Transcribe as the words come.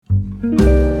All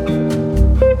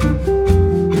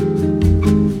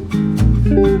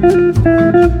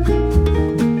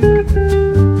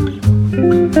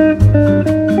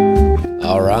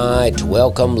right,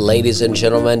 welcome, ladies and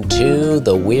gentlemen, to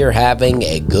the We're Having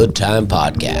a Good Time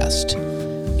podcast.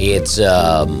 It's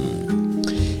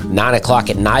 9 o'clock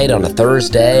at night on a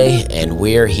Thursday, and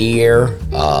we're here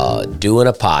doing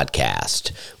a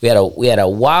podcast. We had a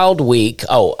wild week.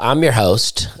 Oh, I'm your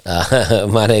host.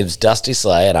 My name's Dusty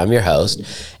Slay, and I'm your host.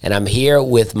 And I'm here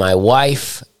with my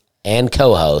wife and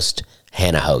co-host,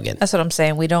 Hannah Hogan. That's what I'm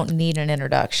saying. We don't need an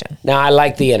introduction. Now, I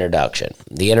like the introduction.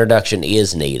 The introduction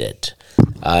is needed.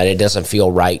 And it doesn't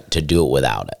feel right to do it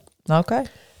without it. Okay.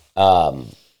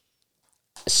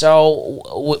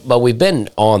 But we've been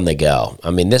on the go. I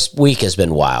mean, this week has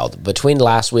been wild. Between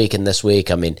last week and this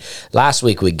week, I mean, last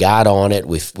week we got on it.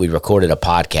 We recorded a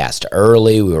podcast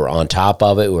early. We were on top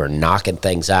of it. We were knocking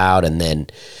things out. And then,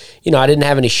 I didn't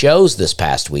have any shows this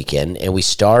past weekend, and we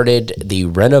started the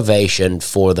renovation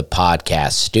for the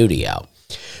podcast studio.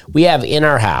 We have in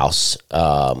our house,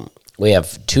 we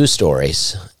have 2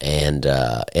 stories and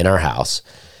in our house.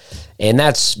 And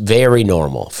that's very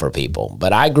normal for people.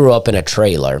 But I grew up in a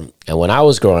trailer, and when I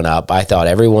was growing up, I thought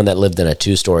everyone that lived in a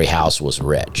 2-story house was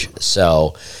rich.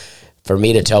 So for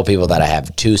me to tell people that I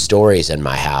have 2 stories in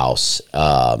my house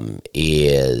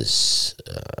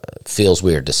feels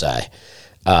weird to say.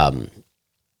 But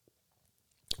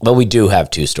we do have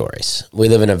 2 stories. We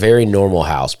live in a very normal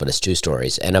house, but it's 2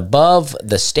 stories. And above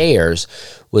the stairs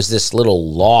was this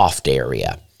little loft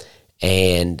area.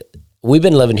 And we've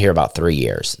been living here about 3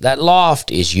 years. That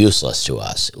loft is useless to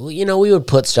us. We would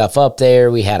put stuff up there.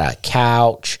 We had a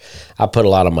couch. I put a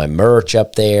lot of my merch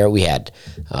up there. We had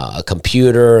a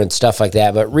computer and stuff like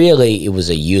that. But really, it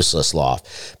was a useless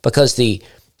loft because the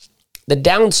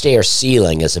downstairs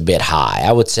ceiling is a bit high.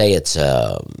 I would say it's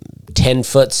a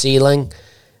 10-foot ceiling.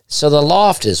 So the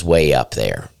loft is way up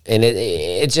there. And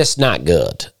it's just not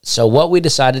good. So what we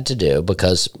decided to do,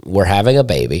 because we're having a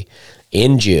baby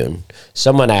in June,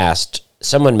 someone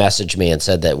messaged me and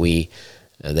said that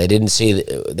they didn't see,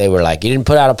 they were like, you didn't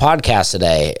put out a podcast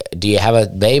today. Do you have a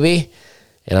baby?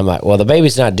 And I'm like, well, the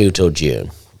baby's not due till June.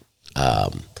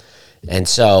 And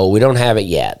so we don't have it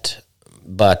yet,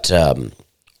 but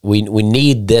we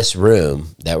need this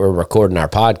room that we're recording our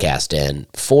podcast in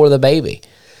for the baby.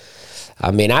 I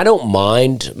mean, I don't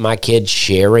mind my kids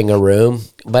sharing a room,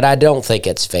 but I don't think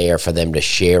it's fair for them to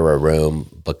share a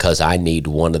room because I need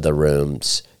one of the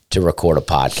rooms to record a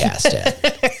podcast in.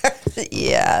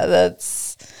 Yeah,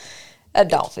 that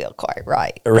don't feel quite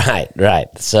right.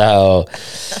 Right. So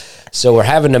we're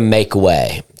having to make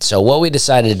way. So what we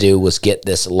decided to do was get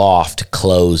this loft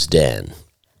closed in,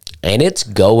 and it's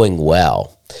going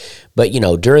well. But,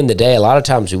 during the day, a lot of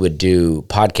times we would do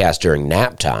podcasts during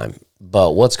nap time.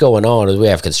 But what's going on is we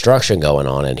have construction going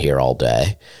on in here all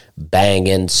day,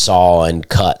 banging, sawing,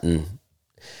 cutting.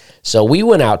 So we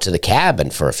went out to the cabin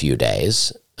for a few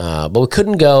days, but we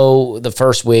couldn't go the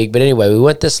first week. But anyway, we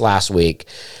went this last week,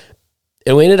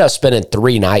 and we ended up spending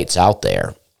 3 nights out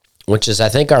there, which is, I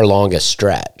think, our longest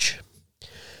stretch.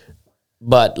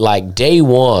 But like day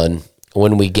 1,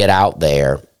 when we get out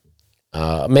there,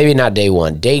 maybe not day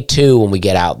 1, day 2, when we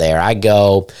get out there,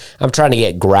 I'm trying to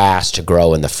get grass to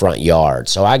grow in the front yard.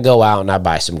 So I go out and I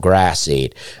buy some grass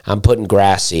seed. I'm putting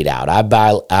grass seed out. I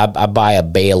buy a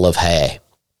bale of hay,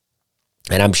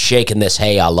 and I'm shaking this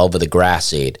hay all over the grass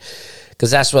seed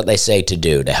because that's what they say to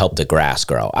do to help the grass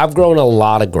grow. I've grown a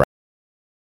lot of grass.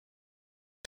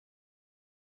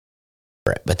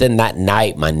 But then that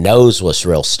night, my nose was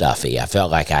real stuffy. I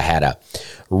felt like I had a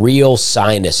real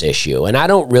sinus issue. And I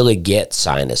don't really get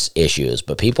sinus issues,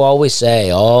 but people always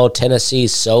say, oh,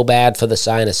 Tennessee's so bad for the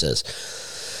sinuses.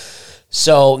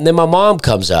 So then my mom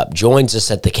comes up, joins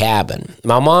us at the cabin.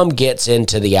 My mom gets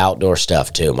into the outdoor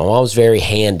stuff too. My mom's very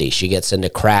handy. She gets into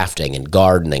crafting and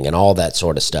gardening and all that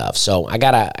sort of stuff. So I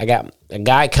got a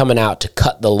guy coming out to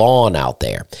cut the lawn out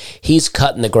there. He's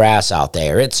cutting the grass out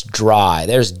there. It's dry.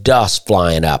 There's dust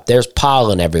flying up. There's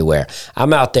pollen everywhere.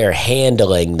 I'm out there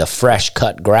handling the fresh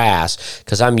cut grass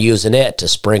because I'm using it to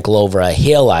sprinkle over a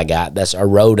hill I got that's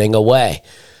eroding away.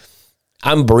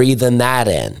 I'm breathing that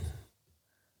in.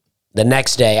 The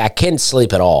next day, I couldn't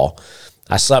sleep at all.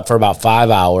 I slept for about 5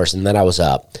 hours, and then I was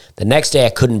up. The next day,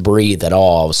 I couldn't breathe at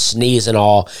all. I was sneezing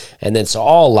all. And then so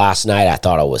all last night, I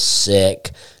thought I was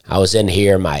sick. I was in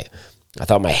here. I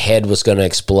thought my head was going to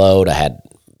explode. I had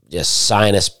just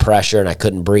sinus pressure, and I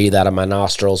couldn't breathe out of my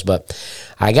nostrils. But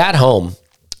I got home,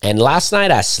 and last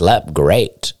night, I slept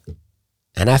great.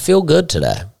 And I feel good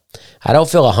today. I don't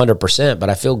feel 100%, but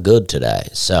I feel good today.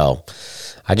 So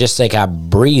I just think I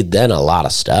breathed in a lot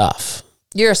of stuff.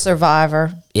 You're a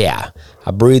survivor. Yeah.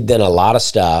 I breathed in a lot of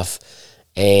stuff,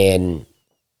 but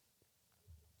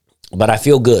I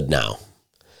feel good now.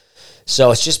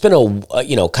 So it's just been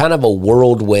a kind of a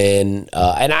whirlwind,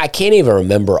 and I can't even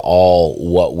remember all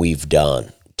what we've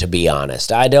done, to be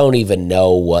honest. I don't even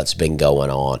know what's been going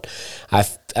on. I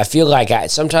feel like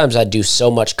sometimes I do so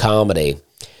much comedy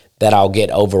that I'll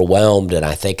get overwhelmed and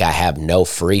I think I have no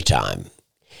free time.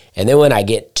 And then when I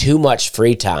get too much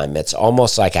free time, it's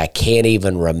almost like I can't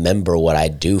even remember what I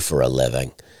do for a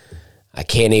living. I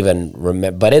can't even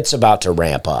remember, but it's about to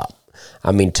ramp up.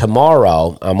 I mean,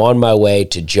 tomorrow I'm on my way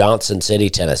to Johnson City,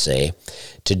 Tennessee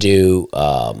to do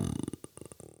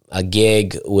a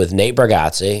gig with Nate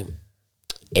Bargatze,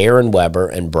 Aaron Weber,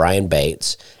 and Brian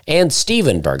Bates, and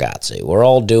Steven Bargatze. We're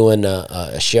all doing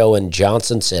a show in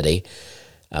Johnson City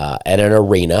at an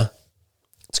arena.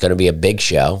 It's going to be a big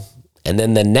show. And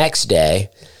then the next day,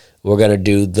 we're going to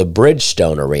do the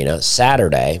Bridgestone Arena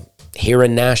Saturday here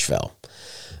in Nashville.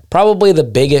 Probably the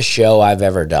biggest show I've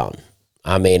ever done.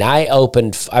 I mean, I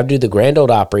do the Grand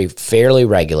Ole Opry fairly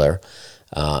regular,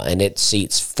 and it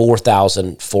seats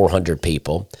 4,400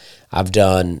 people. I've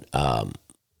done a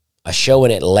show in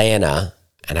Atlanta,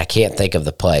 and I can't think of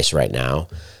the place right now,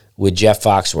 with Jeff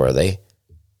Foxworthy,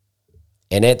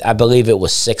 and I believe it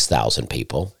was 6,000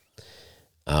 people.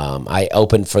 I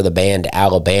opened for the band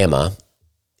Alabama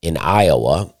in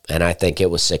Iowa, and I think it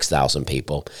was 6,000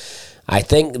 people. I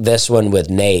think this one with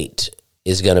Nate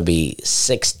is going to be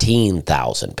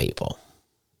 16,000 people.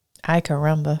 Ay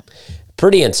caramba.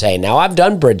 Pretty insane. Now, I've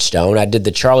done Bridgestone. I did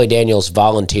the Charlie Daniels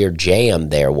Volunteer Jam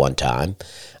there one time.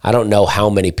 I don't know how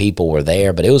many people were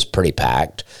there, but it was pretty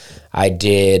packed. I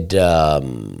did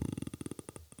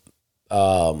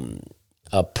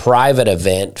a private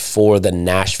event for the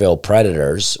Nashville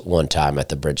Predators one time at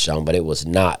the Bridgestone, but it was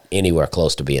not anywhere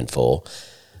close to being full.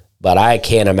 But I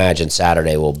can't imagine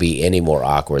Saturday will be any more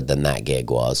awkward than that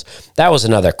gig was. That was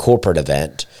another corporate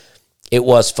event. It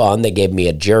was fun. They gave me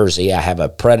a jersey. I have a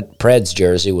Preds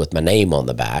jersey with my name on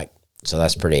the back, so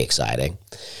that's pretty exciting.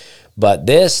 But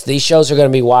these shows are going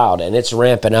to be wild, and it's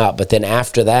ramping up. But then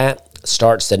after that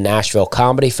starts the Nashville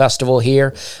Comedy Festival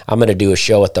here. I'm going to do a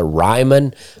show at the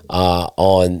Ryman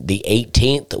on the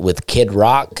 18th with Kid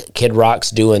Rock. Kid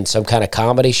Rock's doing some kind of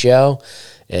comedy show,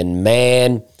 and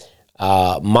man,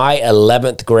 my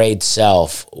 11th grade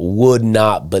self would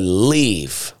not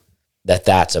believe that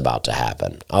that's about to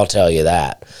happen. I'll tell you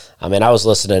that. I mean, I was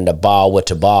listening to Ba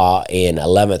Wata Ba in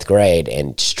 11th grade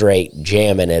and straight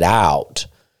jamming it out.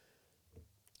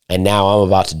 And now I'm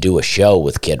about to do a show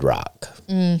with Kid Rock.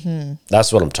 Mm-hmm.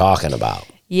 That's what I'm talking about.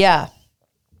 Yeah.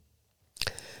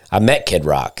 I met Kid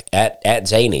Rock at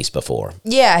Zany's before.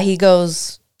 Yeah, he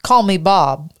goes, "Call me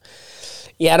Bob."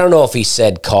 Yeah, I don't know if he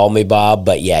said "call me Bob,"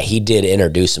 but yeah, he did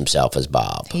introduce himself as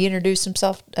Bob. He introduced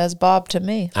himself as Bob to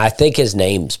me. I think his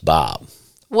name's Bob.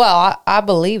 Well, I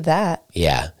believe that.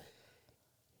 Yeah.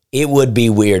 It would be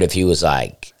weird if he was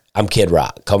like, "I'm Kid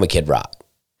Rock. Call me Kid Rock."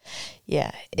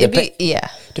 Yeah. Yeah.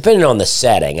 Depending on the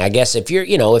setting. I guess if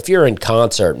you're in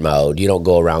concert mode, you don't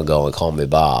go around going, "Call me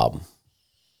Bob."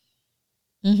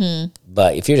 Mm-hmm.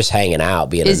 But if you're just hanging out,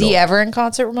 being Is he ever in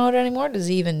concert mode anymore? Does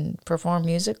he even perform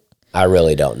music? I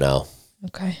really don't know.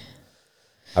 Okay.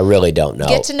 I really don't know.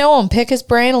 Get to know him. Pick his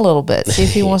brain a little bit. See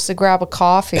if he wants to grab a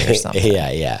coffee or something.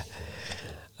 Yeah.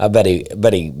 I bet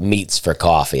he meets for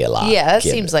coffee a lot. Yeah, that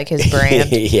seems like his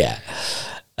brand. Yeah.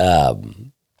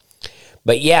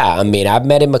 But yeah, I mean, I've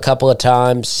met him a couple of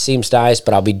times. Seems nice,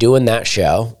 but I'll be doing that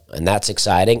show, and that's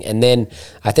exciting. And then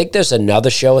I think there's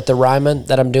another show at the Ryman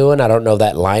that I'm doing. I don't know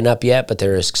that lineup yet, but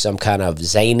there is some kind of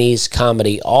Zany's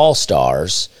Comedy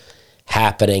All-Stars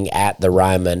happening at the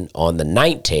Ryman on the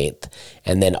 19th.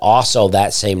 And then also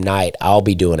that same night, I'll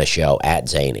be doing a show at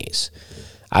Zany's.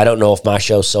 I don't know if my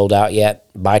show's sold out yet.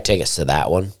 Buy tickets to that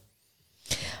one.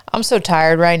 I'm so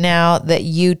tired right now that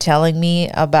you telling me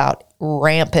about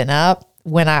ramping up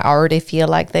when I already feel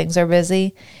like things are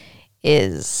busy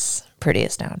is pretty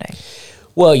astounding.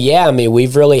 Well, yeah, I mean,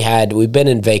 we've been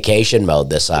in vacation mode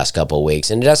this last couple of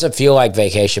weeks, and it doesn't feel like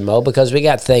vacation mode because we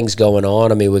got things going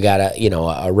on. I mean, we got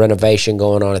a renovation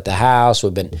going on at the house.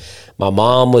 My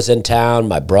mom was in town.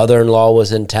 My brother-in-law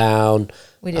was in town.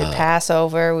 We did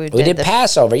Passover. We did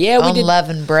Passover. Yeah, we did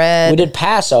unleavened bread. We did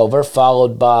Passover,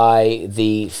 followed by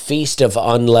the Feast of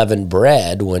Unleavened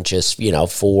Bread, which is,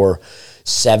 for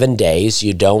 7 days,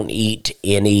 you don't eat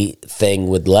anything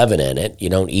with leaven in it. You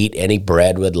don't eat any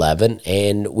bread with leaven.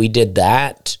 And we did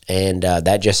that, and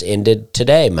that just ended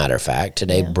today, matter of fact.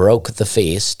 Today broke the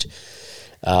feast.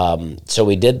 So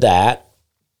we did that.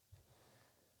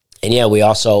 And yeah, we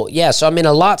also, so I mean,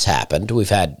 a lot's happened. We've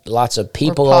had lots of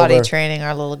people We're potty over. training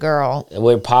our little girl.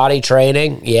 We're potty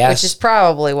training, yes. Which is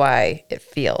probably why it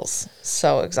feels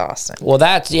so exhausting. Well,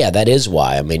 that is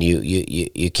why. I mean,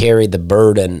 you carry the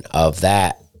burden of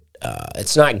that.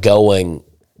 It's not going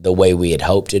the way we had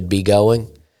hoped it'd be going.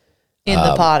 In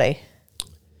the potty.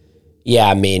 Yeah,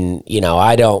 I mean,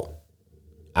 I don't.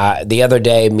 The other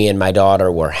day, me and my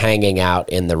daughter were hanging out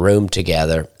in the room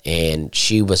together, and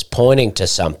she was pointing to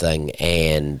something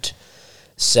and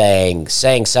saying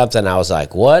something. I was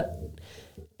like, "What?"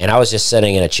 And I was just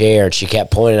sitting in a chair, and she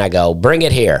kept pointing. I go, "Bring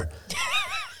it here."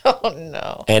 Oh,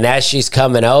 no. And as she's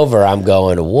coming over, I'm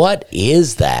going, "What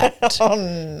is that?" Oh,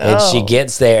 no. And she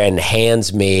gets there and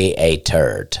hands me a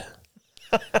turd.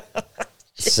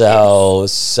 So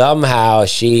somehow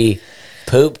she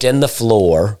pooped in the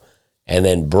floor and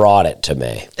then brought it to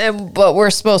me. But we're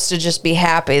supposed to just be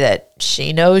happy that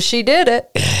she knows she did it.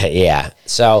 Yeah.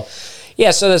 So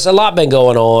there's a lot been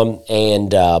going on,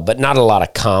 and but not a lot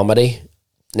of comedy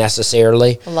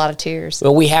necessarily. A lot of tears.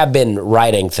 Well, we have been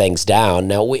writing things down.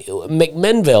 Now,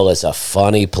 McMinnville is a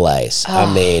funny place.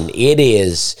 I mean, it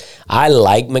is. I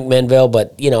like McMinnville,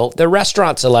 but the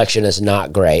restaurant selection is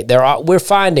not great. We're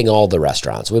finding all the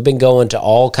restaurants. We've been going to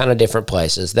all kind of different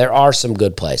places. There are some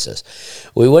good places.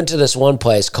 We went to this one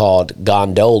place called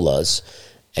Gondola's,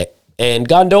 and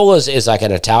Gondola's is like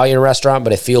an Italian restaurant,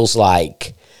 but it feels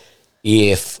like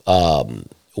if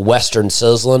Western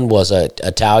Sizzlin' was an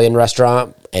Italian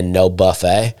restaurant and no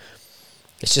buffet.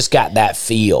 It's just got that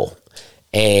feel.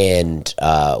 And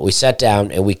we sat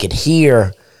down and we could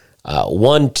hear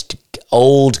one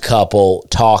old couple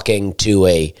talking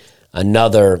to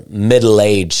another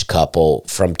middle-aged couple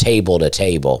from table to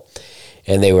table.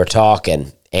 And they were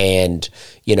talking. And,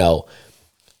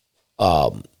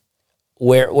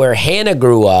 where Hannah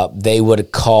grew up, they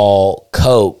would call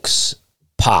Cokes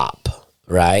pop,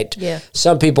 right? Yeah.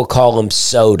 Some people call them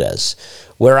sodas.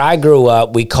 Where I grew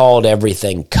up, we called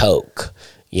everything Coke.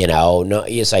 No,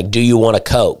 it's like, do you want a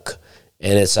Coke?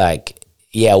 And it's like,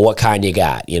 yeah, what kind you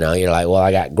got? You're like, well,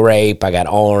 I got grape, I got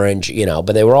orange,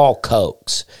 but they were all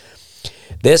Cokes.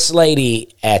 This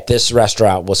lady at this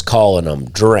restaurant was calling them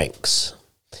drinks.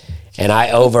 And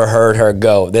I overheard her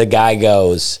go, the guy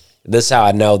goes, this is how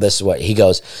I know this is what, he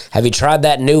goes, have you tried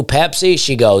that new Pepsi?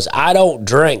 She goes, I don't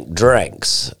drink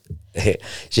drinks.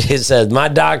 She says, my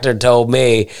doctor told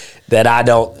me that I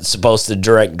don't supposed to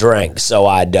drink drinks, so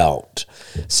I don't.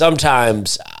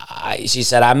 Sometimes, she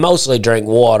said, I mostly drink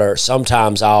water.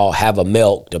 Sometimes I'll have a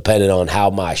milk depending on how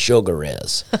my sugar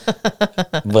is.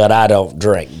 But I don't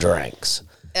drink drinks.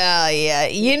 Yeah.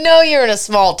 You're in a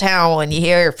small town when you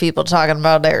hear people talking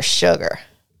about their sugar.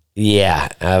 Yeah,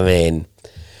 I mean,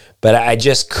 but I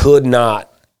just could not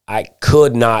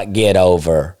get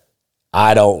over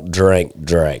I don't drink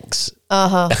drinks.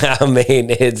 I mean,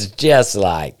 it's just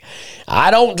like,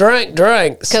 I don't drink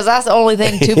drinks. Because that's the only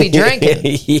thing to be drinking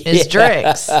is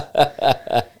drinks.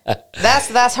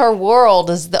 That's her world,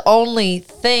 is the only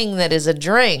thing that is a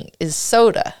drink is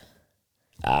soda.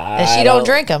 And she don't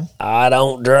drink them. I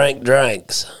don't drink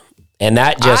drinks. And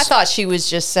that just... I thought she was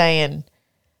just saying,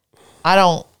 I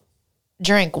don't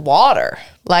drink water.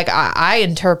 Like, I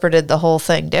interpreted the whole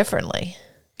thing differently.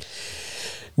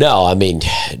 No, I mean,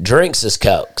 drinks is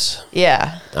Cokes.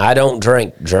 Yeah. I don't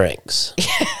drink drinks.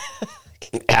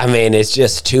 I mean, it's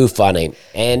just too funny.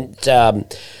 And so,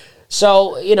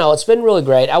 it's been really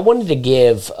great. I wanted to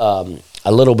give a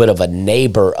little bit of a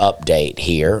neighbor update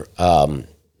here.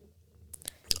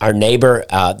 Our neighbor,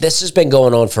 this has been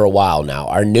going on for a while now.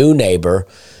 Our new neighbor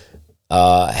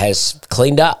has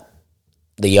cleaned up.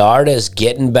 The yard is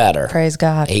getting better. Praise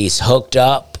God. He's hooked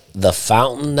up. The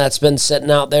fountain that's been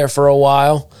sitting out there for a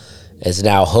while is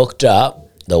now hooked up.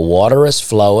 The water is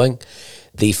flowing.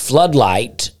 The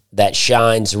floodlight that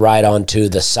shines right onto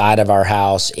the side of our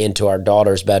house, into our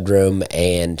daughter's bedroom,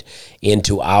 and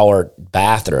into our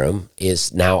bathroom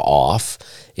is now off.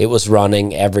 It was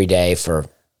running every day for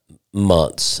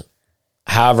months.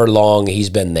 However long he's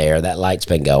been there, that light's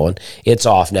been going. It's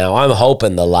off now. I'm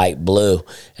hoping the light blew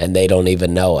and they don't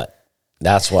even know it.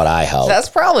 That's what I hope. That's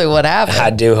probably what happened. I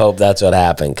do hope that's what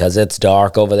happened, because it's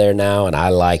dark over there now, and I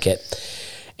like it.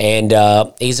 And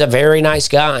he's a very nice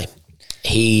guy.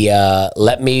 He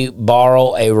let me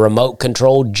borrow a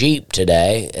remote-controlled Jeep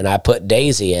today, and I put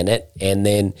Daisy in it, and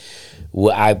then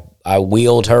I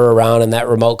wheeled her around in that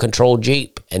remote-controlled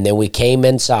Jeep. And then we came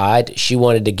inside. She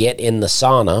wanted to get in the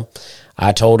sauna.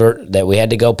 I told her that we had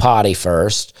to go potty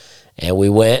first, and we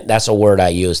went. That's a word I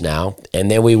use now. And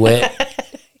then we went...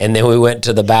 And then we went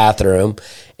to the bathroom,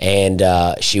 and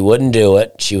she wouldn't do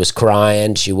it. She was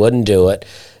crying. She wouldn't do it.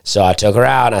 So I took her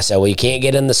out and I said, well, you can't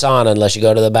get in the sauna unless you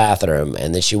go to the bathroom.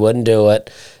 And then she wouldn't do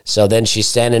it. So then she's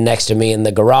standing next to me in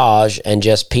the garage and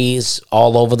just pees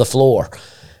all over the floor.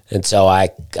 And so I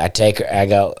take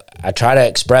her, I try to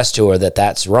express to her that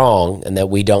that's wrong and that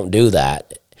we don't do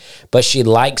that. But she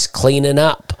likes cleaning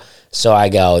up. So I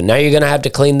go, now you're going to have to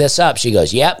clean this up. She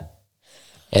goes, yep.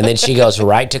 And then she goes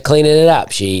right to cleaning it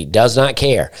up. She does not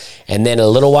care. And then a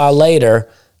little while later,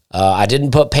 I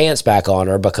didn't put pants back on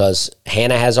her because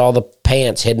Hannah has all the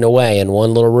pants hidden away in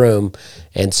one little room.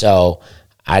 And so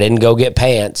I didn't go get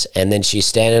pants. And then she's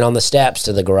standing on the steps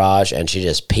to the garage and she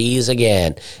just pees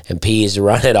again. And pees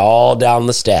running all down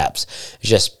the steps.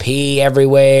 Just pee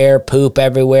everywhere, poop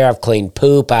everywhere. I've cleaned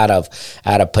poop out of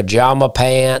pajama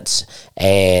pants.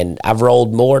 And I've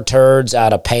rolled more turds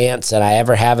out of pants than I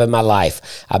ever have in my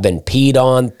life. I've been peed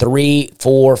on 3,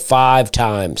 4, 5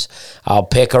 times. I'll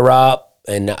pick her up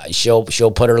and she'll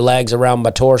put her legs around my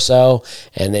torso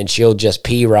and then she'll just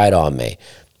pee right on me.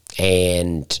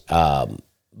 And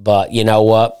but you know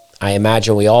what? I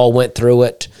imagine we all went through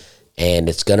it and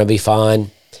it's going to be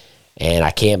fine and I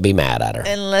can't be mad at her.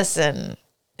 And listen,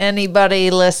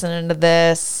 anybody listening to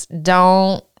this,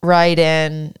 don't write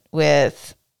in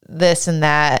with this and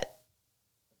that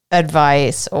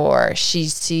advice or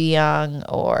she's too young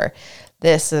or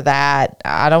this or that.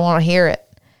 I don't want to hear it.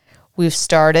 We've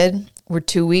started. We're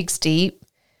 2 weeks deep.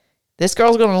 This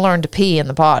girl's going to learn to pee in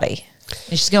the potty.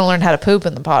 And she's going to learn how to poop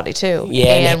in the potty too.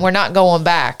 Yeah, and we're not going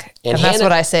back. And that's Hannah,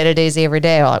 what I say to Daisy every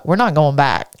day. Like, we're not going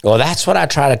back. Well, that's what I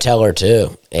try to tell her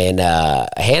too. And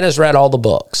Hannah's read all the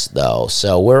books though,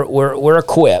 so we're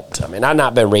equipped. I mean, I've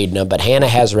not been reading them, but Hannah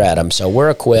has read them, so we're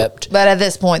equipped. But at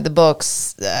this point, the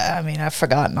books, I've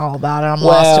forgotten all about it. I'm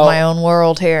lost in my own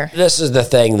world here. This is the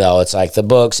thing though. It's like the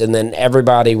books, and then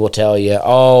everybody will tell you,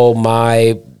 "Oh,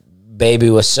 my baby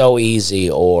was so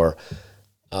easy," or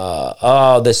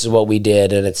this is what we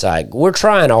did. And it's like, we're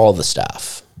trying all the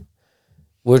stuff.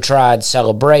 We tried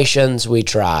celebrations. We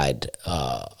tried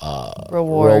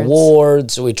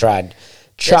rewards. We tried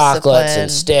chocolates and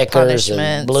stickers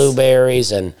and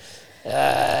blueberries. And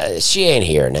she ain't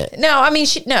hearing it. No,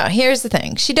 here's the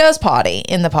thing. She does potty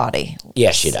in the potty.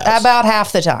 Yes, she does. About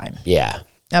half the time. Yeah.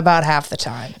 About half the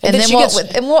time. And then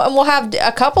we'll have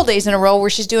a couple days in a row where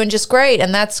she's doing just great.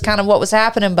 And that's kind of what was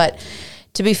happening. But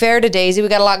to be fair to Daisy, we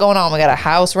got a lot going on. We got a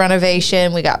house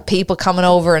renovation. We got people coming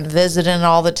over and visiting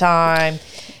all the time.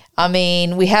 I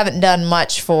mean, we haven't done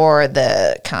much for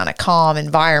the kind of calm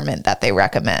environment that they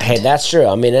recommend. Hey, that's true.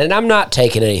 I mean, and I'm not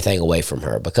taking anything away from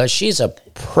her because she's a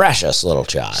precious little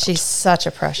child. She's such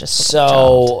a precious little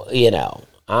child. So, you know,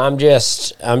 I'm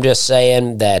just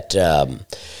saying that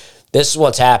this is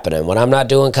what's happening. When I'm not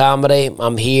doing comedy,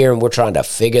 I'm here and we're trying to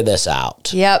figure this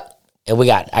out. Yep. And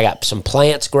I got some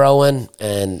plants growing,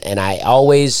 and I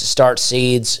always start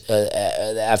seeds.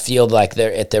 I feel like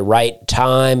they're at the right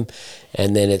time,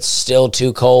 and then it's still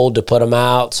too cold to put them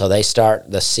out. So the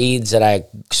seeds that I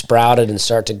sprouted and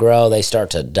start to grow, they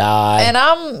start to die. And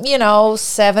I'm,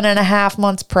 7.5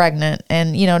 months pregnant,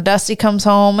 and, Dusty comes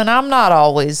home, and I'm not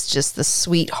always just the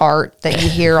sweetheart that you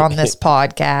hear on this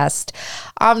podcast.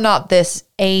 I'm not this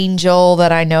angel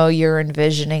that I know you're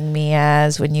envisioning me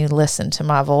as when you listen to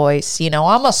my voice.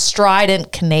 I'm a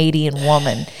strident Canadian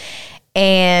woman.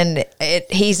 And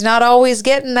he's not always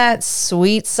getting that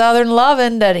sweet Southern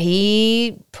loving that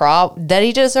he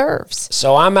deserves.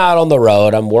 So I'm out on the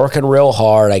road. I'm working real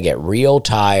hard. I get real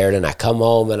tired, and I come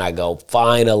home and I go,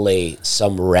 finally,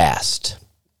 some rest.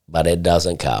 But it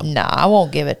doesn't come. No, I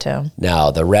won't give it to him.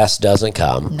 No, the rest doesn't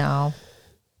come. No.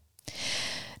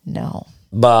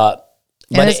 But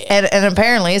and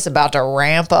apparently it's about to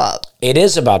ramp up. It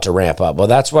is about to ramp up. Well,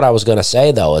 that's what I was going to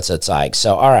say, though. It's like,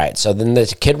 so, all right. So then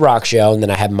the Kid Rock show, and then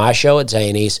I have my show at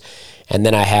Zany's, and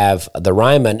then I have the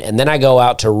Ryman, and then I go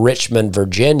out to Richmond,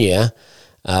 Virginia,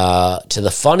 to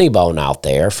the Funny Bone out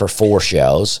there for 4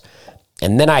 shows.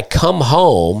 And then I come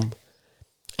home,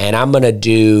 and I'm going to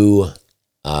do...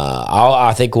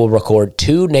 I think we'll record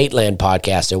 2 Nateland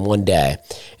podcasts in one day.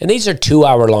 And these are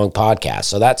 2-hour-long podcasts,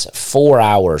 so that's 4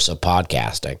 hours of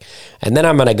podcasting. And then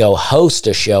I'm going to go host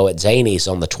a show at Zany's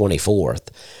on the 24th.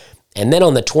 And then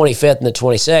on the 25th and the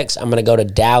 26th, I'm going to go to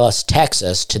Dallas,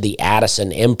 Texas to the Addison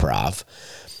Improv.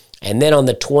 And then on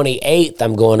the 28th,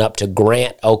 I'm going up to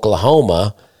Grant,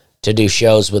 Oklahoma to do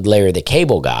shows with Larry the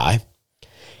Cable Guy.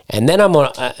 And then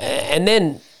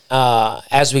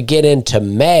as we get into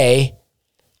May,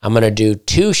 I'm going to do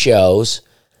 2 shows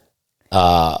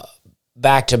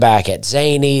back-to-back at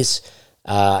Zany's,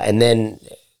 and then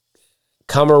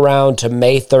come around to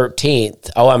May 13th.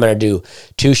 Oh, I'm going to do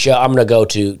 2 shows. I'm going to go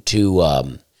to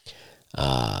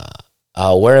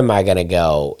where am I going to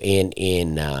go?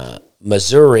 In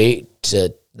Missouri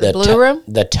to The Blue Room?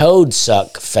 The Toad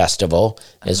Suck Festival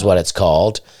is what it's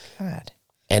called. God.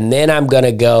 And then I'm going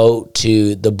to go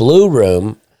to the Blue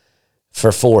Room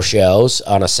for 4 shows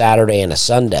on a Saturday and a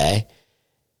Sunday.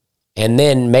 And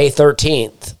then May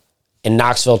 13th in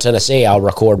Knoxville, Tennessee, I'll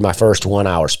record my first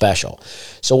 1-hour special.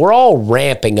 So we're all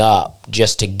ramping up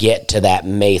just to get to that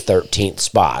May 13th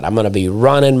spot. I'm going to be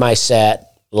running my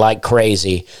set like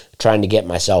crazy, trying to get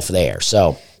myself there.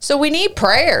 So we need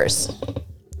prayers.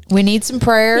 We need some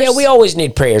prayers. Yeah, we always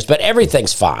need prayers, but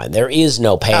everything's fine. There is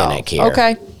no panic here.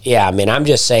 Okay. Yeah, I mean, I'm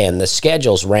just saying the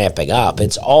schedule's ramping up.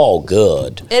 It's all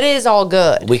good. It is all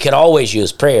good. We could always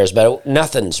use prayers, but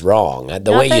nothing's wrong.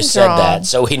 The way you said that,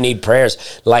 so we need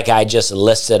prayers, like I just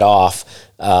listed off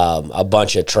a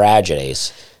bunch of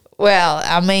tragedies. Well,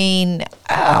 I mean,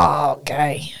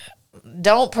 okay.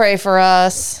 Don't pray for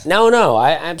us. No,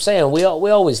 I'm saying we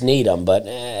always need them, but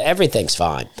everything's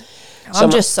fine. I'm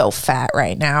just so fat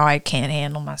right now. I can't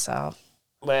handle myself.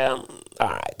 Well, all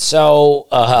right. So,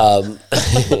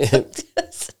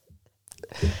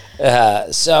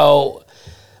 so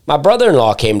my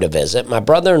brother-in-law came to visit. My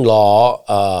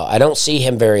brother-in-law, I don't see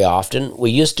him very often.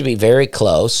 We used to be very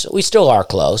close. We still are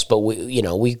close, but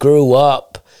we grew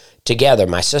up together.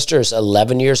 My sister's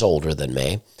 11 years older than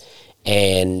me,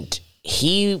 and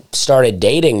he started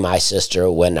dating my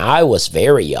sister when I was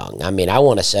very young. I mean, I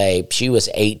want to say she was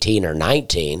 18 or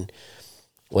 19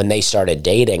 when they started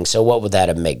dating. So what would that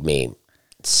have made me?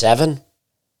 7?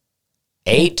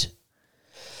 8?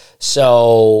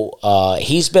 So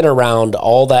he's been around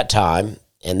all that time,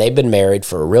 and they've been married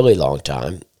for a really long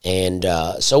time. And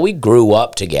so we grew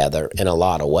up together in a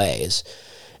lot of ways.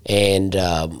 And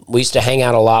we used to hang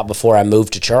out a lot before I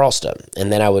moved to Charleston.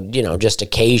 And then I would, just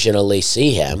occasionally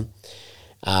see him.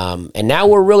 And now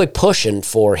we're really pushing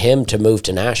for him to move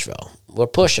to Nashville. We're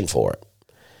pushing for it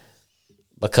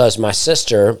because my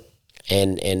sister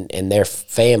and their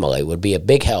family would be a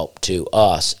big help to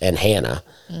us and Hannah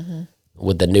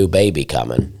with the new baby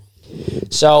coming.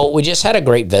 So we just had a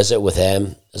great visit with him.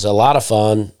 It was a lot of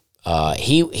fun.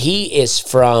 He is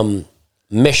from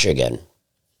Michigan,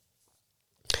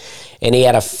 and he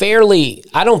had a fairly,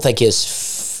 I don't think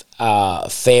his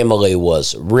family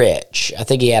was rich. I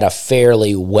think he had a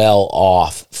fairly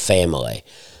well-off family.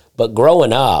 But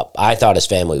growing up, I thought his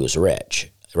family was rich,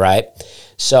 right?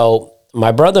 So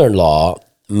my brother-in-law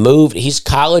moved, he's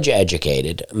college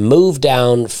educated, moved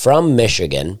down from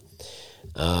Michigan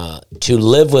to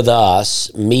live with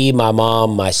us, me, my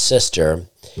mom, my sister,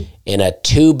 in a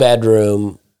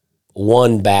 2-bedroom,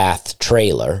 1-bath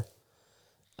trailer.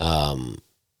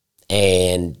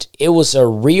 And it was a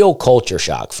real culture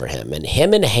shock for him. And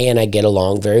him and Hannah get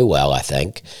along very well, I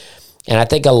think. And I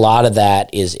think a lot of that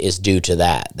is due to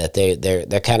that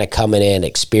they're kind of coming in,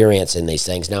 experiencing these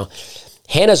things. Now,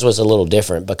 Hannah's was a little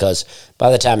different because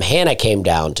by the time Hannah came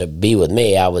down to be with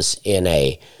me, I was in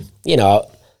a,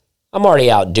 I'm already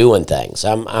out doing things.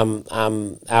 I'm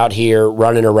out here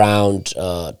running around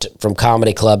from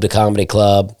comedy club to comedy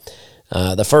club.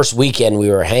 The first weekend we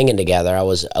were hanging together, I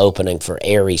was opening for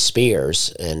Ari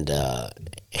Spears, and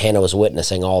Hannah was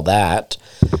witnessing all that.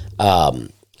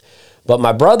 But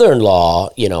my brother-in-law,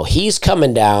 he's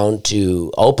coming down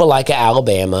to Opelika,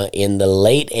 Alabama in the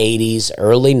late 80s,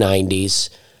 early 90s,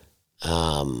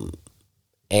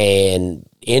 and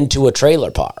into a trailer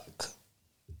park.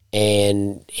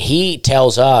 And he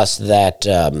tells us that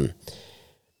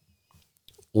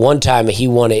one time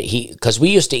because we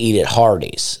used to eat at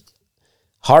Hardee's.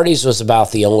 Hardee's was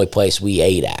about the only place we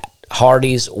ate at.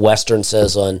 Hardee's, Western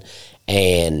Sizzlin',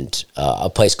 and a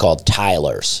place called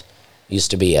Tyler's.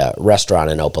 Used to be a restaurant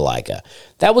in Opelika.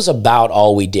 That was about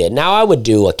all we did. Now, I would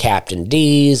do a Captain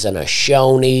D's and a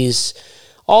Shoney's,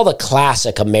 all the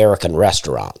classic American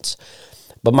restaurants.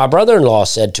 But my brother-in-law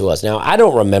said to us, now, I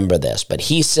don't remember this, but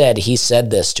he said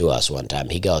this to us one time.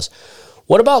 He goes,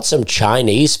 what about some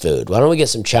Chinese food? Why don't we get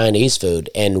some Chinese food?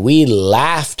 And we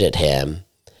laughed at him.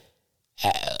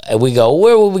 And we go,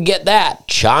 where would we get that?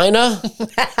 China?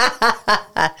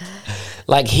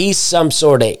 Like he's some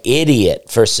sort of idiot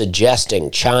for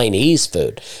suggesting Chinese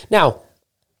food. Now,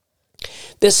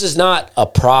 this is not a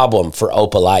problem for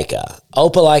Opelika.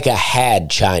 Opelika had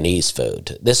Chinese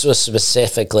food. This was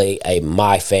specifically a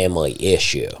my family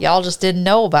issue. Y'all just didn't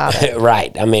know about it.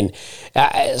 Right. I mean,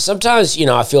 sometimes,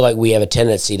 I feel like we have a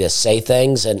tendency to say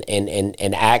things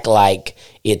and act like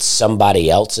it's somebody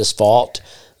else's fault.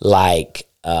 Like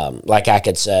I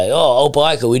could say,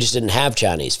 Opelika, we just didn't have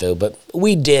Chinese food, but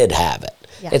we did have it.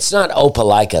 Yeah. It's not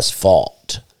Opelika's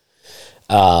fault.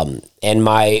 And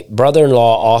my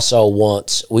brother-in-law also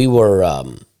once, we were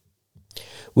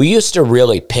we used to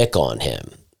really pick on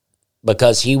him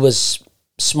because he was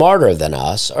smarter than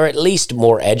us, or at least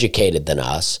more educated than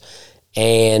us.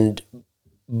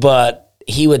 But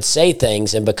he would say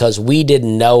things, and because we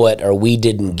didn't know it or we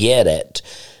didn't get it,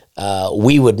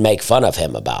 we would make fun of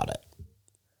him about it.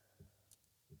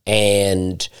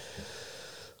 And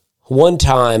one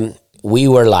time we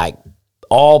were like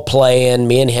all playing,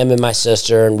 me and him and my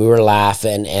sister, and we were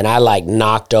laughing, and I like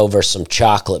knocked over some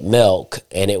chocolate milk,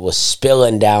 and it was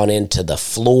spilling down into the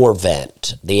floor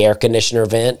vent, the air conditioner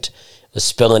vent. It was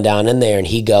spilling down in there, and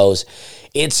he goes,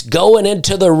 "It's going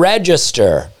into the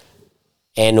register."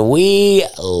 And we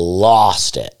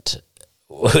lost it.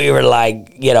 We were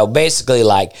like, basically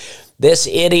like, this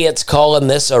idiot's calling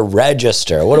this a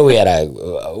register. What are we at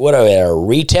a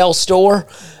retail store?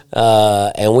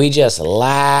 And we just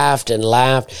laughed and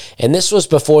laughed. And this was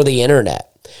before the internet.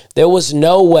 There was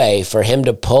no way for him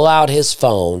to pull out his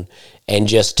phone and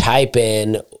just type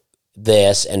in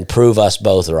this and prove us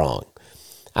both wrong.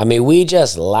 I mean, we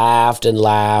just laughed and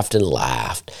laughed and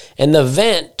laughed. And the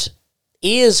vent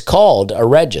is called a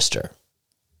register.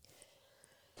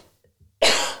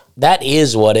 That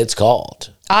is what it's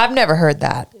called. I've never heard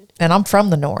that, and I'm from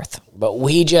the North. But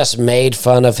we just made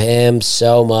fun of him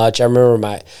so much. I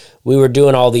remember we were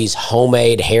doing all these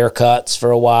homemade haircuts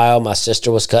for a while. My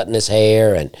sister was cutting his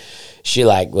hair, and she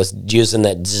was using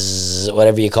that zzz,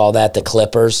 whatever you call that, the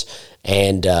clippers,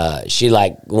 and she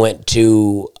went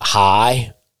too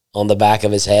high on the back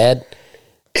of his head.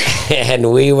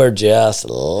 And we were just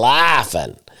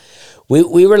laughing.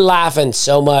 We were laughing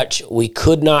so much we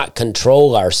could not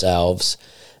control ourselves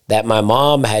that my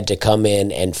mom had to come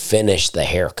in and finish the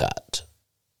haircut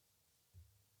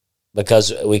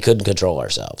because we couldn't control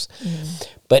ourselves. Mm.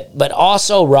 But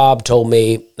also Rob told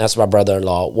me, that's my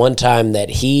brother-in-law, one time that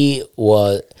he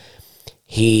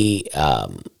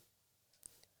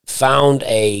found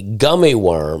a gummy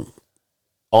worm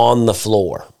on the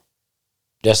floor.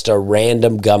 Just a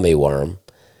random gummy worm,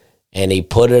 and he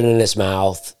put it in his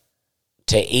mouth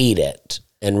to eat it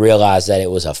and realized that it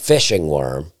was a fishing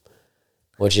worm,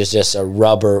 which is just a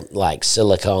rubber,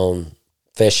 silicone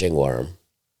fishing worm.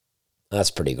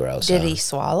 That's pretty gross. Did he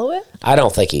swallow it? I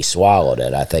don't think he swallowed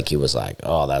it. I think he was like,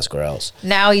 oh, that's gross.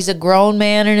 Now he's a grown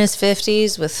man in his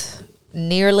 50s with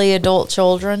nearly adult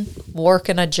children,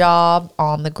 working a job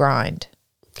on the grind.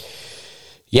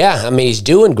 Yeah, I mean, he's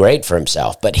doing great for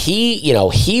himself, but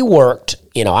he worked,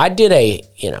 I did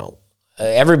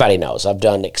everybody knows I've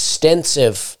done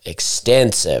extensive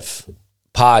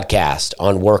podcast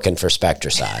on working for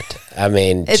Spectracide. I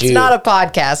mean, it's not a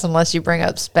podcast unless you bring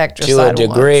up Spectracide to a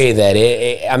degree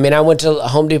that I went to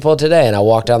Home Depot today and I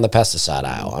walked down the pesticide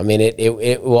aisle. I mean,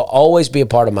 it will always be a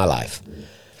part of my life.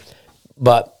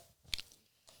 But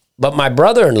my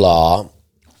brother-in-law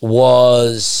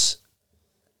was,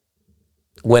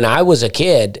 when I was a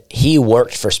kid, he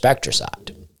worked for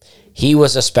Spectracide. He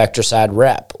was a Spectracide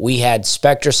rep. We had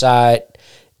Spectracide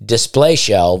display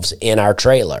shelves in our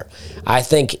trailer. I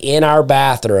think in our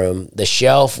bathroom, the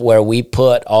shelf where we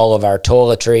put all of our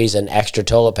toiletries and extra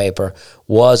toilet paper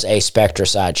was a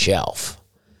Spectracide shelf.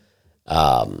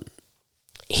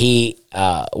 We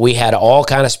had all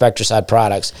kind of Spectracide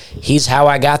products. He's how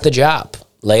I got the job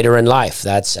later in life.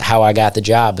 That's how I got the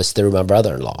job, is through my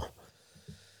brother-in-law.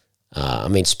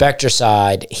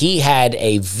 Spectracide, he had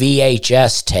a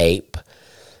VHS tape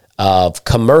of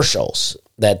commercials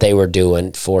that they were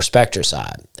doing for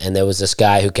Spectracide. And there was this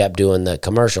guy who kept doing the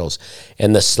commercials.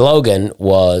 And the slogan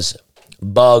was,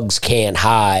 "Bugs can't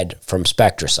hide from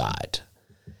Spectracide.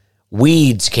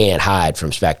 Weeds can't hide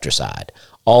from Spectracide."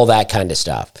 All that kind of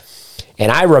stuff.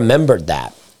 And I remembered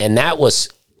that. And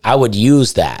I would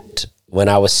use that when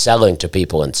I was selling to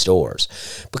people in stores,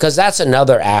 because that's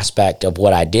another aspect of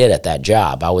what I did at that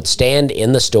job. I would stand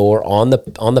in the store on the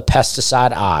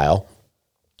pesticide aisle,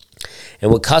 and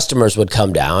when customers would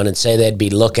come down and say they'd be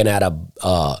looking at a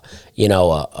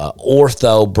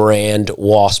Ortho brand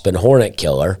wasp and hornet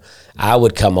killer, I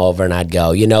would come over and I'd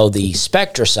go, the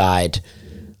Spectracide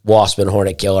wasp and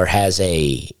hornet killer has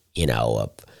a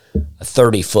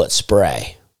 30-foot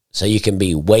spray. So you can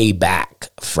be way back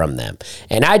from them.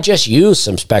 And I just used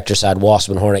some Spectracide wasp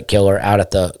and hornet killer out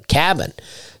at the cabin.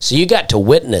 So you got to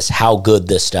witness how good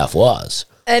this stuff was.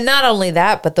 And not only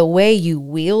that, but the way you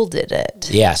wielded it.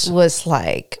 Yes. Was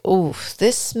like, ooh,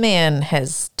 this man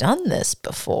has done this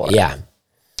before. Yeah.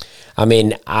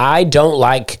 I don't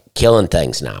like killing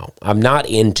things now. I'm not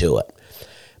into it.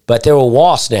 But there were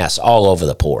wasp nests all over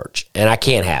the porch, and I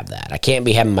can't have that. I can't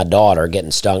be having my daughter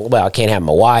getting stung. Well, I can't have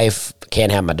my wife,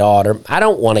 can't have my daughter. I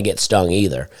don't want to get stung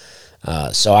either.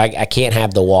 So I can't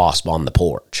have the wasp on the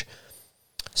porch.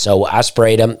 So I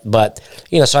sprayed them, but,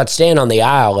 so I'd stand on the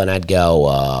aisle and I'd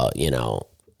go,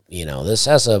 this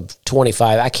has a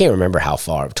 25, I can't remember how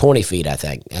far, 20 feet, I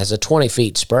think. It has a 20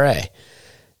 feet spray.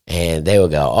 And they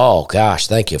would go, oh, gosh,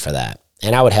 thank you for that.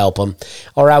 And I would help them.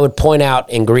 Or I would point out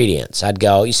ingredients. I'd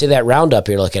go, you see that Roundup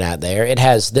you're looking at there? It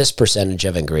has this percentage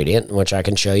of ingredient, which I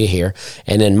can show you here.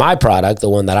 And then my product, the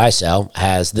one that I sell,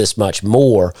 has this much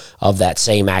more of that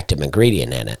same active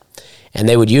ingredient in it. And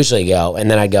they would usually go,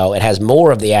 and then I'd go, it has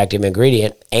more of the active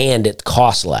ingredient and it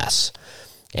costs less.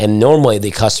 And normally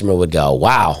the customer would go,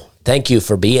 wow, thank you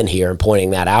for being here and pointing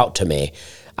that out to me.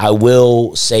 I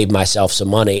will save myself some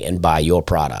money and buy your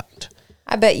product.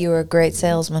 I bet you were a great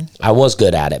salesman. I was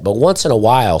good at it. But once in a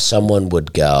while, someone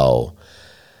would go,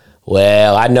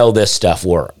 well, I know this stuff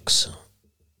works.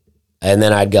 And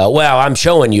then I'd go, well, I'm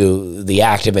showing you the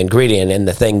active ingredient in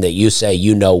the thing that you say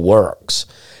works.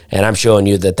 And I'm showing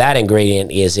you that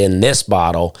ingredient is in this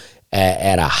bottle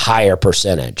at a higher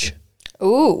percentage.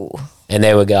 Ooh. And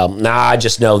they would go, nah, I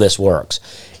just know this works.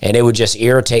 And it would just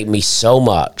irritate me so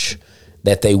much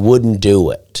that they wouldn't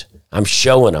do it. I'm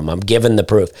showing them. I'm giving the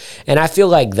proof. And I feel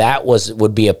like that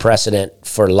would be a precedent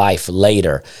for life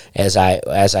later as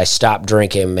I stop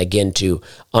drinking and begin to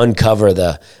uncover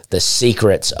the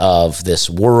secrets of this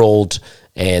world,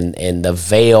 and the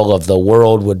veil of the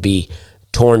world would be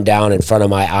torn down in front of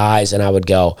my eyes, and I would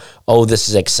go, oh, this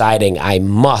is exciting. I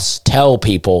must tell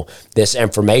people this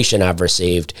information I've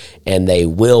received, and they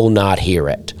will not hear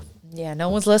it. Yeah, no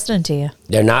one's listening to you.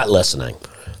 They're not listening.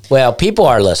 Well, people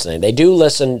are listening. They do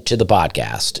listen to the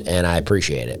podcast, and I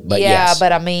appreciate it. But yeah, yes.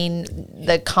 But I mean,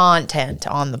 the content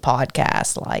on the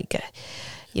podcast, like,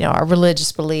 our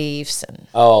religious beliefs and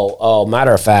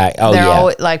matter of fact, they're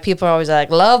always, like, people are always like,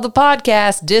 love the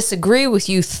podcast, disagree with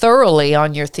you thoroughly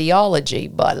on your theology,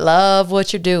 but love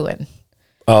what you're doing.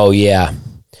 Oh yeah,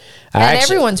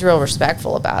 everyone's real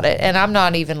respectful about it, and I'm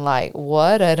not even like,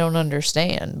 what? I don't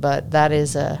understand, but that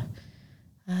is a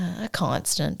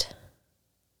constant.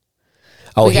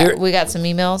 Oh, we got some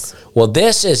emails. Well,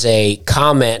 this is a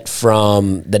comment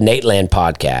from the Nateland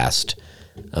podcast.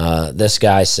 This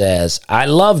guy says, I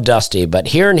love Dusty, but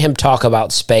hearing him talk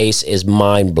about space is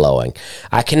mind-blowing.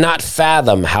 I cannot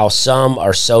fathom how some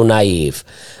are so naive.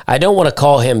 I don't want to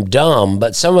call him dumb,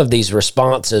 but some of these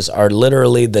responses are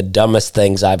literally the dumbest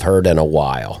things I've heard in a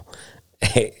while.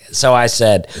 So I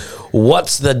said,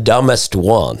 what's the dumbest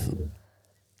one?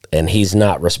 And he's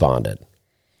not responded.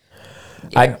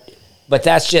 Yeah. But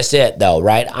that's just it, though,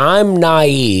 right? I'm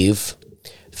naive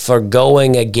for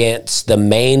going against the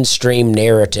mainstream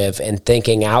narrative and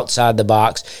thinking outside the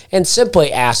box and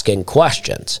simply asking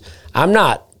questions. I'm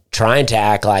not trying to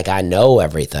act like I know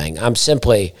everything.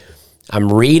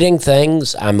 I'm reading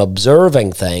things, I'm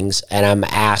observing things, and I'm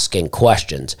asking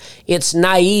questions. It's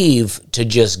naive to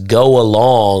just go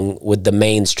along with the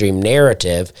mainstream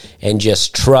narrative and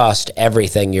just trust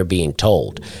everything you're being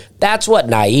told. That's what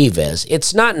naive is.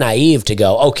 It's not naive to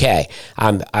go, okay,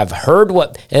 I've heard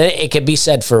what, and it could be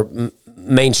said for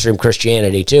mainstream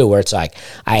Christianity too, where it's like,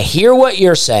 I hear what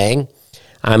you're saying,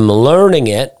 I'm learning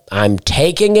it, I'm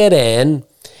taking it in,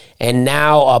 and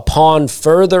now upon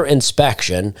further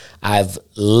inspection, I've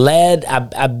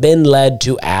been led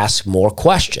to ask more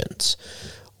questions.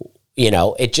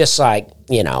 It's just like,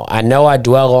 I know I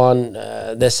dwell on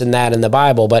this and that in the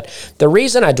Bible, but the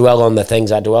reason I dwell on the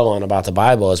things I dwell on about the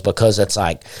Bible is because it's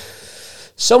like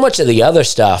so much of the other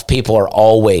stuff people are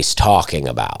always talking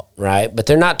about, right? But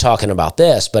they're not talking about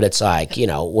this, but it's like,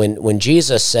 when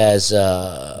Jesus says,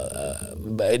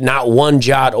 not one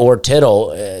jot or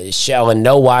tittle shall in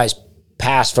no wise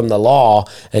pass from the law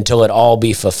until it all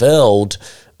be fulfilled.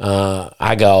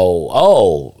 I go,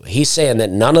 oh, he's saying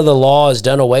that none of the law is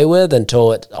done away with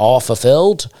until it's all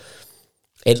fulfilled.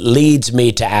 It leads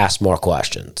me to ask more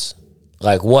questions.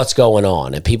 Like, what's going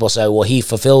on? And people say, well, he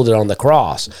fulfilled it on the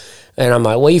cross. And I'm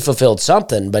like, well, he fulfilled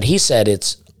something, but he said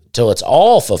it's till it's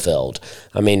all fulfilled.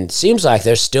 I mean, it seems like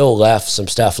there's still some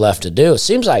stuff left to do. It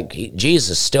seems like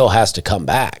Jesus still has to come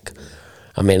back.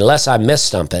 I mean, unless I missed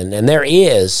something. And there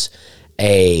is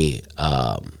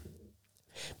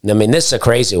this is a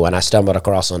crazy one I stumbled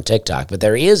across on TikTok, but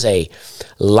there is a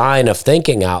line of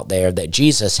thinking out there that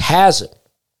Jesus has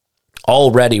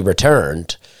already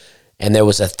returned, and there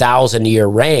was 1,000-year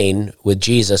reign with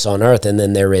Jesus on earth, and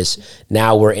then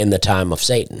now we're in the time of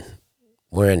Satan.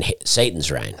 We're in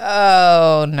Satan's reign.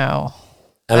 Oh, no.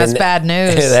 That's bad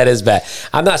news. That is bad.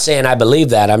 I'm not saying I believe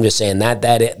that. I'm just saying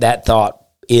that thought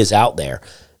is out there.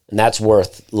 And that's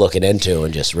worth looking into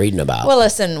and just reading about. Well,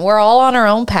 listen, we're all on our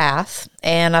own path,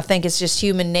 and I think it's just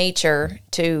human nature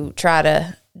to try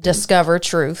to discover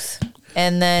truth.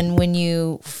 And then when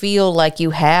you feel like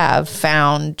you have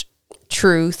found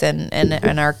truth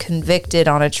and are convicted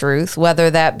on a truth, whether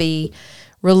that be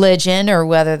religion or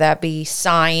whether that be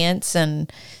science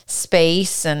and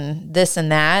space and this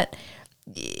and that,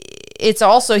 it's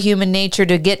also human nature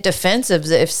to get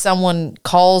defensive if someone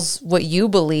calls what you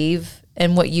believe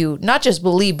and what you not just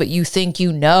believe, but you think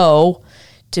you know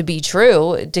to be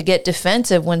true, to get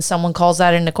defensive when someone calls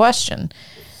that into question.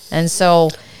 And so,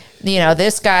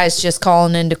 this guy's just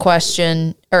calling into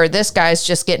question, or this guy's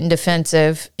just getting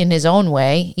defensive in his own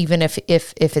way, even if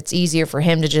it's easier for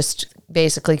him to just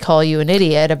basically call you an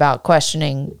idiot about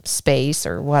questioning space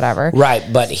or whatever. Right,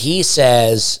 but he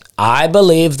says, I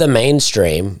believe the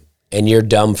mainstream, and you're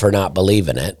dumb for not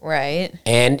believing it. Right.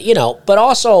 And, but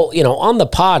also, on the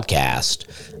podcast,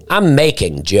 I'm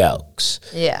making jokes.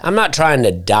 Yeah. I'm not trying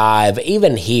to dive,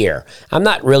 even here, I'm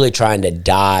not really trying to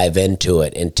dive into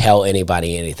it and tell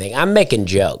anybody anything. I'm making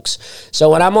jokes. So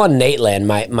when I'm on Nateland,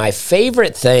 my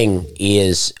favorite thing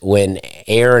is when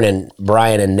Aaron and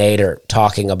Brian and Nate are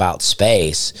talking about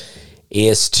space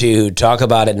is to talk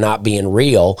about it not being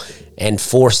real and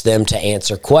force them to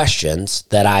answer questions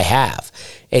that I have.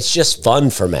 It's just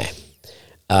fun for me.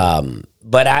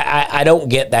 But I don't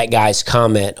get that guy's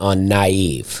comment on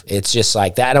naive. It's just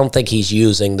like that. I don't think he's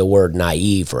using the word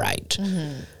naive right.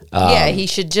 Mm-hmm. He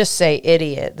should just say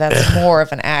idiot. That's more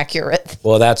of an accurate.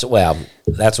 Well, that's what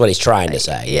he's trying to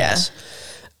say. Yeah. Yes.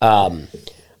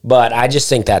 But I just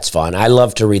think that's fun. I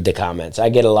love to read the comments. I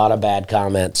get a lot of bad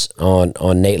comments on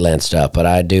Nateland stuff, but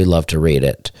I do love to read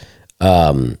it.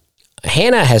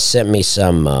 Hannah has sent me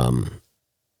some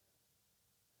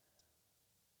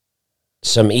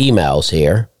emails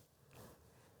here.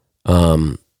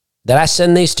 Did I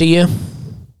send these to you?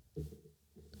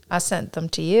 I sent them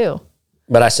to you.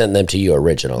 But I sent them to you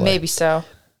originally. Maybe so.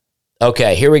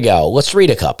 Okay, here we go. Let's read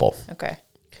a couple. Okay.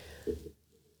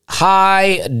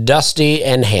 Hi, Dusty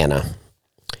and Hannah.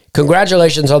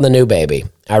 Congratulations on the new baby.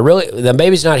 The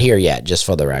baby's not here yet, just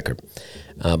for the record.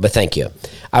 But thank you.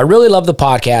 I really love the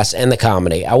podcast and the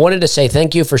comedy. I wanted to say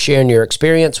thank you for sharing your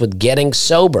experience with getting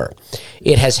sober.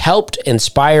 It has helped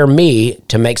inspire me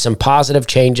to make some positive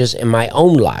changes in my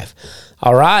own life.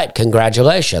 All right,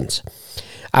 congratulations.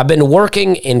 I've been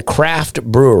working in craft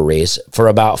breweries for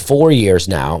about 4 years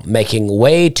now, making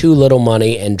way too little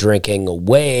money and drinking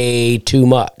way too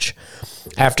much.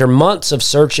 After months of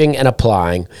searching and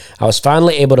applying, I was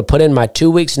finally able to put in my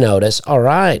 2 weeks notice, all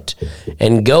right,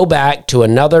 and go back to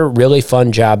another really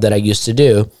fun job that I used to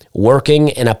do, working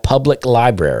in a public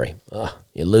library. Oh,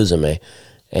 you're losing me.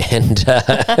 And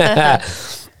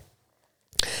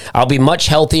I'll be much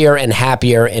healthier and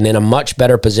happier and in a much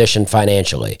better position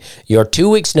financially. Your 2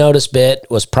 weeks notice bit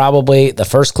was probably the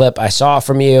first clip I saw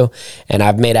from you, and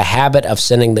I've made a habit of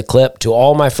sending the clip to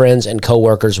all my friends and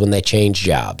coworkers when they change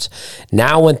jobs.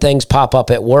 Now when things pop up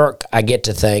at work, I get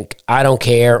to think, I don't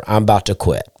care, I'm about to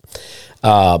quit.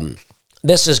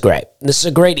 This is great. This is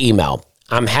a great email.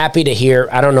 I'm happy to hear,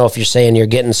 I don't know if you're saying you're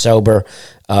getting sober,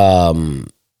 but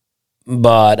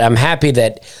I'm happy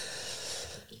that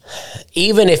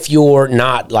even if you're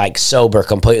not like sober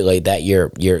completely, that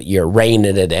you're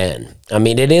reining it in. I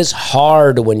mean, it is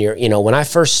hard when when I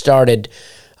first started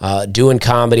doing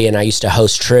comedy and I used to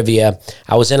host trivia,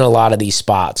 I was in a lot of these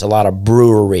spots, a lot of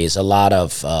breweries, a lot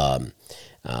of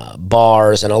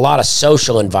bars, and a lot of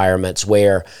social environments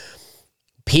where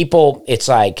people, it's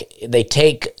like they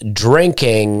take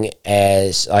drinking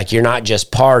as like you're not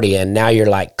just partying. Now you're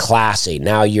like classy.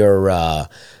 Now you're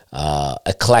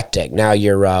eclectic. Now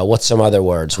you're what's some other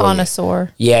words?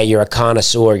 Connoisseur. You're a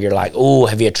connoisseur. You're like, oh,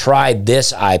 have you tried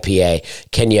this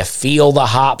IPA? Can you feel the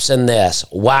hops in this?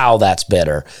 Wow, that's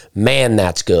bitter. Man,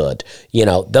 that's good.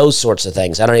 Those sorts of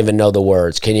things. I don't even know the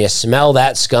words. Can you smell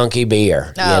that skunky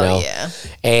beer? Yeah.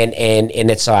 And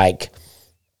it's like,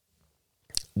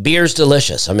 beer's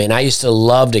delicious. I mean, I used to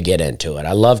love to get into it.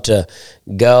 I love to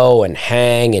go and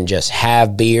hang and just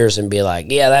have beers and be like,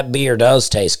 yeah, that beer does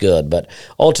taste good. But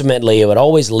ultimately, it would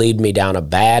always lead me down a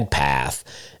bad path.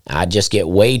 I'd just get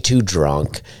way too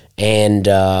drunk. And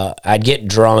I'd get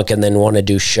drunk and then want to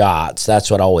do shots. That's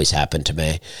what always happened to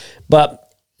me.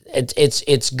 But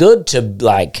it's good to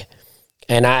like,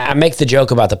 and I make the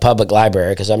joke about the public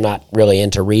library because I'm not really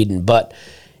into reading, but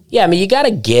yeah, I mean, you got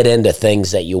to get into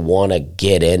things that you want to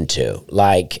get into.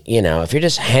 Like, if you're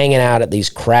just hanging out at these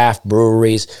craft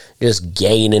breweries, just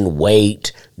gaining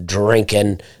weight,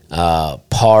 drinking,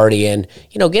 partying,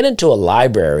 get into a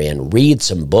library and read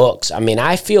some books. I mean,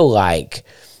 I feel like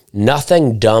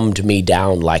nothing dumbed me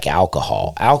down like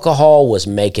alcohol. Alcohol was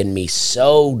making me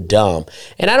so dumb.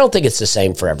 And I don't think it's the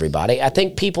same for everybody. I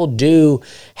think people do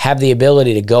have the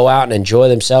ability to go out and enjoy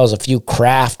themselves a few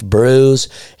craft brews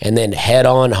and then head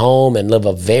on home and live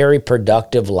a very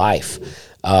productive life.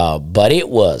 But it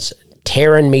was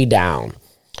tearing me down.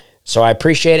 So I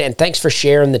appreciate it, and thanks for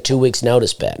sharing the 2 weeks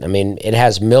notice bit. I mean, it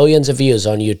has millions of views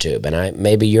on YouTube, and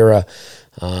maybe you're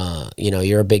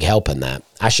a big help in that.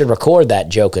 I should record that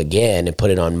joke again and put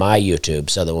it on my YouTube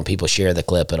so that when people share the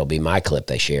clip, it'll be my clip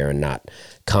they share and not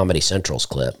Comedy Central's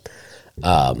clip.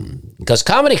 Because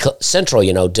Comedy Central,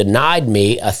 denied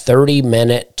me a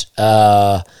 30-minute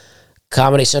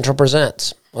Comedy Central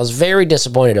Presents. I was very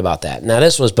disappointed about that. Now,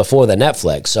 this was before the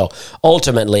Netflix, so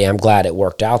ultimately I'm glad it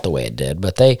worked out the way it did.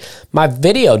 But my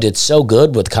video did so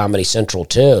good with Comedy Central,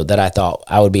 too, that I thought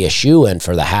I would be a shoo-in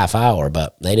for the half hour,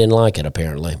 but they didn't like it,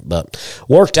 apparently. But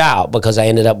worked out because I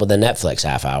ended up with a Netflix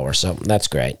half hour, so that's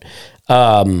great.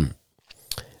 And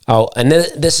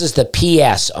this is the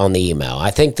PS on the email. I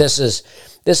think this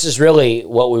is really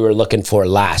what we were looking for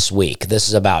last week. This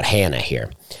is about Hannah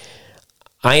here.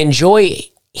 I enjoy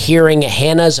hearing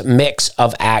Hannah's mix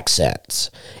of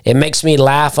accents. It makes me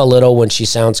laugh a little when she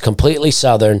sounds completely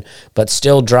Southern, but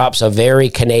still drops a very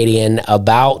Canadian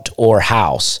about or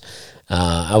house.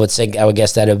 I would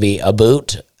guess that would be a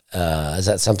boot. Is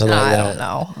that something like that? I don't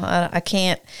know. I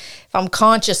can't. If I'm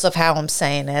conscious of how I'm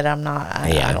saying it, I'm not.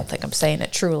 I don't think I'm saying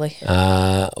it truly.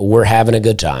 We're having a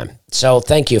good time. So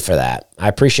thank you for that. I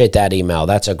appreciate that email.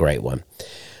 That's a great one.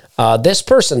 This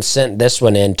person sent this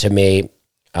one in to me.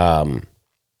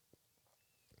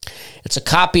 It's a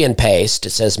copy and paste. It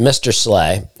says Mr.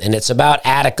 Slay, and it's about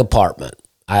attic apartment.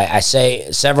 I say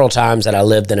several times that I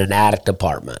lived in an attic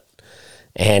apartment,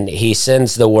 and he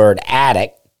sends the word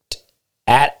attic.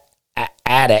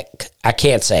 Attic. I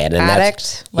can't say it. And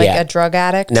addict, like a drug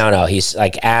addict. No. He's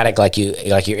like attic, like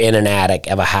you're in an attic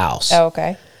of a house. Oh,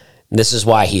 okay. This is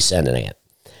why he's sending it.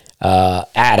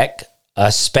 Attic,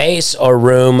 a space or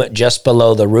room just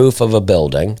below the roof of a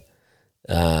building,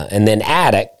 and then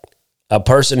attic, a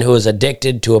person who is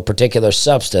addicted to a particular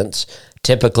substance,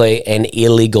 typically an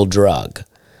illegal drug.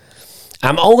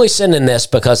 I'm only sending this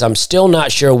because I'm still not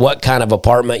sure what kind of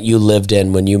apartment you lived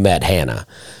in when you met Hannah.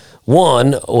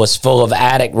 One was full of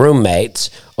attic roommates,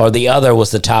 or the other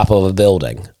was the top of a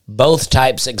building. Both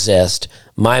types exist.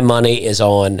 My money is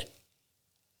on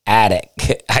attic.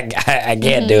 I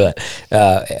can't do it.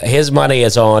 His money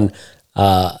is on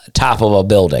top of a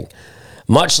building.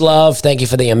 Much love. Thank you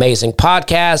for the amazing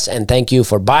podcast, and thank you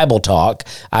for Bible talk.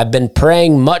 I've been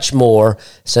praying much more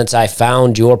since I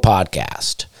found your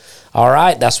podcast. All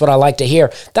right, that's what I like to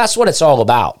hear. That's what it's all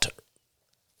about.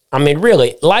 I mean,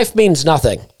 really, life means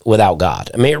nothing without God.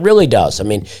 I mean, it really does. I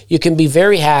mean, you can be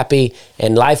very happy,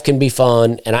 and life can be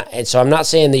fun, and so I'm not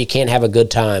saying that you can't have a good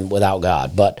time without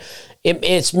God, but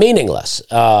it's meaningless.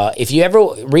 If you ever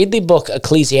read the book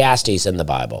Ecclesiastes in the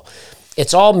Bible,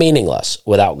 it's all meaningless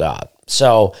without God.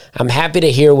 So I'm happy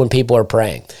to hear when people are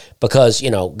praying because,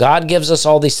 God gives us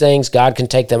all these things. God can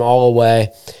take them all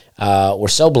away. We're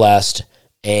so blessed,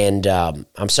 and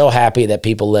I'm so happy that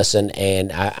people listen,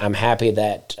 and I'm happy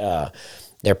that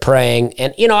they're praying.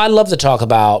 And, I love to talk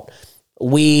about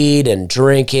weed and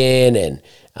drinking and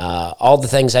all the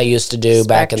things I used to do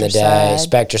back in the day.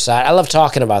 Spectricide. I love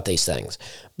talking about these things.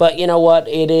 But you know what?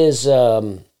 It is...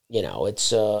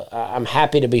 I'm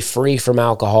happy to be free from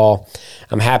alcohol.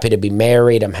 I'm happy to be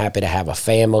married. I'm happy to have a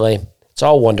family. It's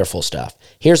all wonderful stuff.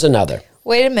 Here's another.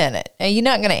 Wait a minute. Are you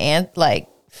not going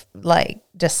to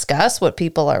discuss what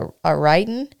people are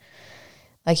writing?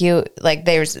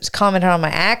 They was commenting on my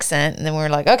accent, and then we were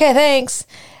like, okay, thanks.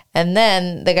 And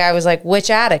then the guy was like, which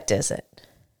addict is it?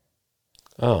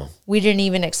 Oh. We didn't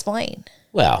even explain.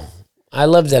 Well, I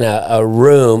lived in a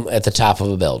room at the top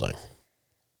of a building.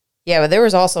 Yeah, but there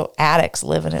was also addicts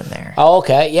living in there. Oh,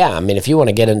 okay. Yeah. I mean, if you want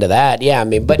to get into that, yeah. I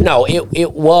mean, but no,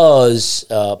 it was,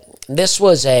 this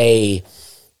was a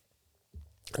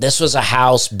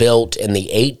house built in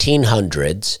the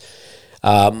 1800s.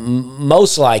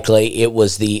 Most likely it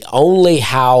was the only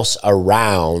house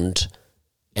around,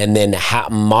 and then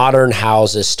modern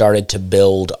houses started to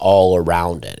build all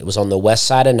around it. It was on the west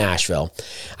side of Nashville.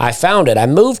 I found it. I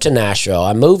moved to Nashville.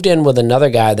 I moved in with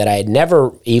another guy that I had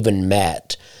never even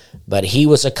met. But he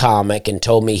was a comic and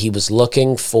told me he was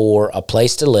looking for a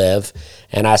place to live.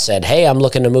 And I said, hey, I'm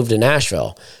looking to move to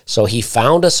Nashville. So he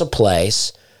found us a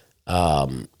place.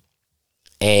 And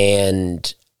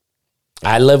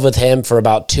I lived with him for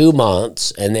about 2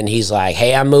 months. And then he's like,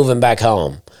 hey, I'm moving back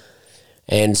home.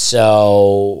 And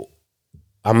so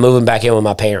I'm moving back in with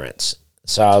my parents.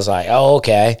 So I was like, oh,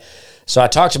 okay. So I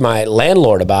talked to my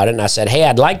landlord about it, and I said, hey,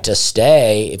 I'd like to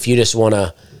stay if you just want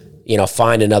to,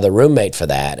 find another roommate for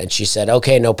that. And she said,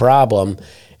 okay, no problem.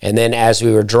 And then as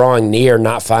we were drawing near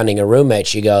not finding a roommate,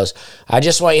 she goes, I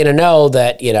just want you to know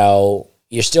that,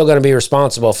 you're still going to be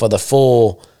responsible for the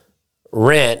full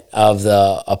rent of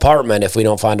the apartment if we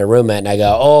don't find a roommate. And I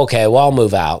go, oh, okay, well, I'll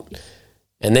move out.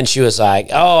 And then she was like,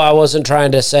 oh, I wasn't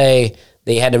trying to say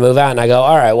that you had to move out. And I go,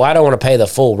 all right, well, I don't want to pay the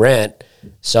full rent,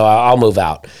 so I'll move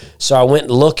out. So I went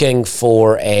looking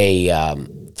for a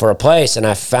place, and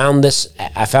I found this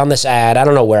ad. I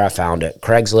don't know where I found it,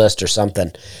 Craigslist or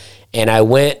something. And I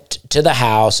went to the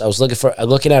house. I was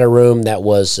looking at a room that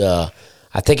was, I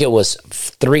think it was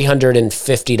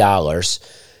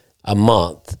 $350 a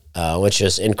month, which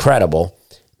is incredible.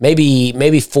 Maybe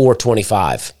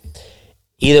 $425.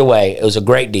 Either way, it was a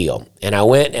great deal. And I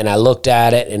went and I looked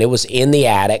at it, and it was in the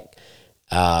attic,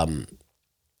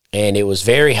 and it was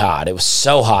very hot. It was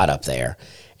so hot up there.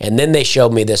 And then they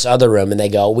showed me this other room, and they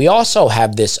go, we also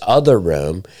have this other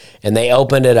room. And they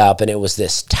opened it up, and it was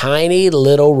this tiny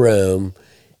little room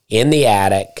in the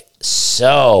attic,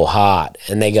 so hot.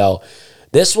 And they go,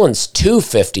 this one's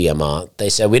 $250 a month. They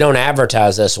said, we don't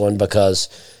advertise this one because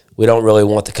we don't really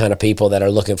want the kind of people that are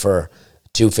looking for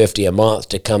 $250 a month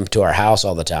to come to our house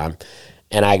all the time.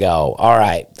 And I go, all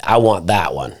right, I want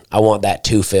that one. I want that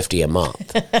 $250 a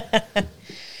month.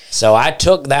 So I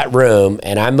took that room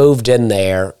and I moved in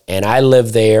there, and I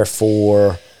lived in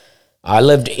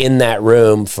that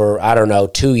room for, I don't know,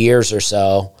 2 years or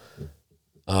so.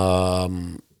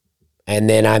 And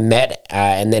then I met,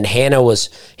 and then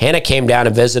Hannah came down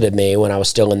and visited me when I was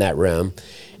still in that room.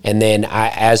 And then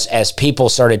as people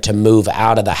started to move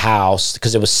out of the house,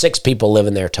 because there was 6 people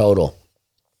living there total.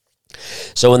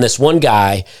 So when this one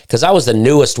guy, because I was the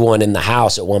newest one in the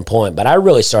house at one point, but I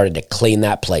really started to clean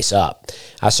that place up.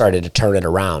 I started to turn it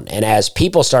around. And as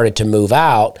people started to move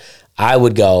out, I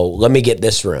would go, let me get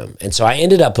this room. And so I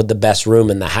ended up with the best room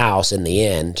in the house in the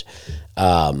end.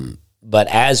 But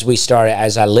as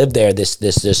I lived there,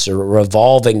 this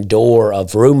revolving door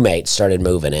of roommates started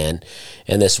moving in.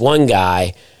 And this one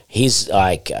guy, he's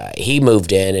like, he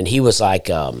moved in, and he was like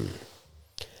Cuban,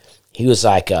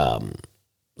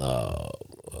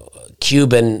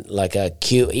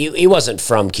 he wasn't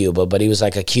from Cuba, but he was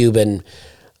like a Cuban,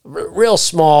 real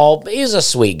small. He was a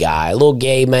sweet guy, a little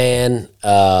gay man,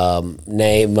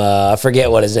 I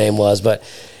forget what his name was, but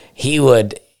he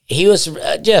was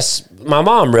just, my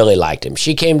mom really liked him.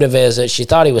 She came to visit. She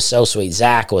thought he was so sweet.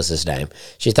 Zach was his name.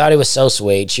 She thought he was so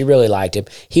sweet. She really liked him.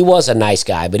 He was a nice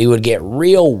guy, but he would get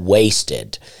real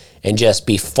wasted and just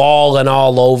be falling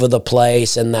all over the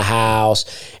place in the house.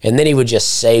 And then he would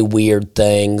just say weird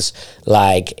things.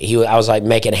 Like, I was like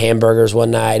making hamburgers one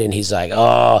night, and he's like,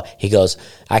 oh, he goes,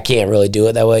 I can't really do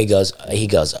it that way. He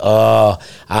goes, oh,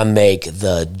 I make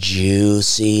the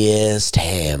juiciest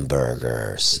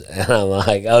hamburgers. And I'm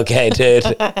like, okay, dude.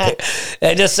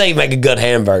 And just say you make a good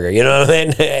hamburger, you know what I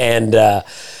mean? And,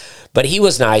 but he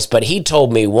was nice. But he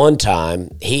told me one time,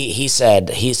 he said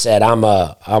I'm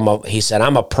a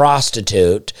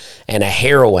prostitute and a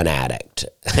heroin addict.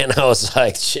 And I was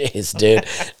like, jeez, dude.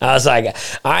 I was like,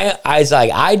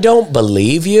 I don't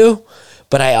believe you,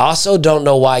 but I also don't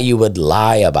know why you would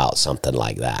lie about something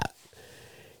like that.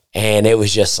 And it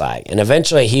was just like, and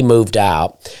eventually he moved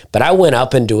out, but I went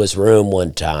up into his room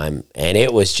one time, and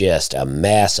it was just a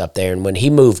mess up there. And when he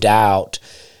moved out,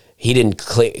 he didn't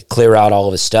clear out all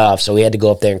of his stuff, so we had to go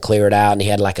up there and clear it out. And he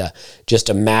had just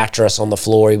a mattress on the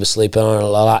floor he was sleeping on,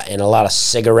 and a lot of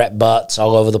cigarette butts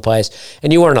all over the place.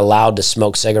 And you weren't allowed to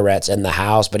smoke cigarettes in the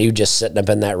house, but he was just sitting up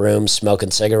in that room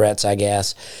smoking cigarettes, I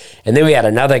guess. And then we had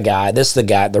another guy. This is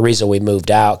the reason we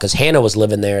moved out, because Hannah was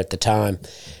living there at the time.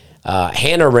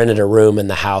 Hannah rented a room in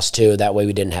the house too. That way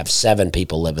we didn't have 7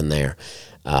 people living there.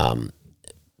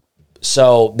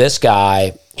 So this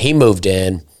guy, he moved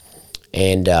in.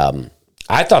 And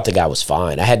I thought the guy was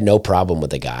fine. I had no problem with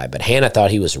the guy. But Hannah thought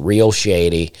he was real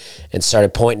shady and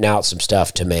started pointing out some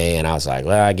stuff to me. And I was like,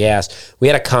 well, I guess. We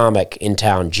had a comic in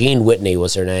town. Jean Whitney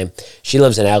was her name. She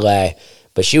lives in L.A.,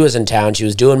 but she was in town. She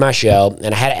was doing my show.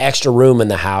 And I had an extra room in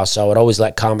the house, so I would always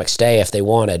let comics stay if they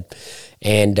wanted.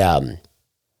 And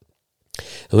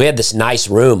we had this nice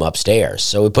room upstairs.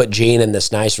 So we put Jean in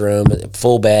this nice room,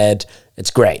 full bed.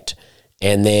 It's great.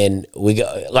 And then we go,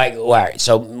 all right,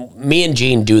 so me and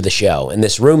Gene do the show, and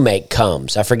this roommate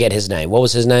comes. I forget his name. What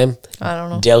was his name? I don't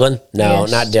know. Dylan? No,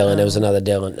 Yes. not Dylan. It was another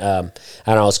Dylan. I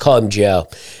don't know. Let's call him Joe.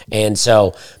 And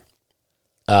so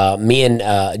me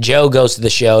and Joe goes to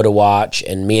the show to watch,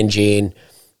 and me and Gene.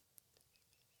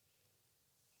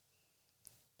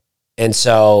 And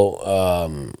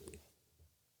so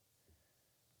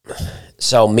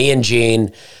So me and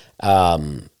Gene,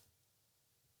 Come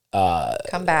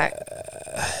back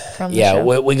from the yeah,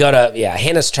 show. we go to,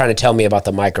 Hannah's trying to tell me about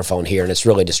the microphone here, and it's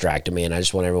really distracting me, and I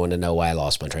just want everyone to know why I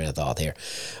lost my train of thought here.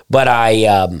 But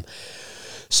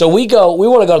so we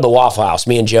want to go to the Waffle House,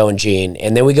 me and Joe and Gene,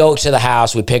 and then we go to the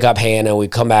house, we pick up Hannah, we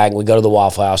come back, and we go to the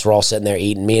Waffle House, we're all sitting there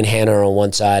eating, me and Hannah are on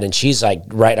one side, and she's like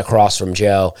right across from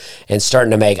Joe, and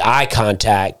starting to make eye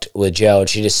contact with Joe, and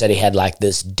she just said he had like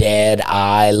this dead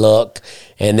eye look,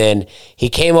 and then he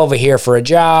came over here for a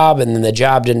job, and then the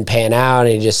job didn't pan out,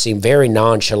 and he just seemed very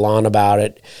nonchalant about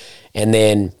it, and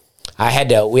then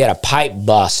we had a pipe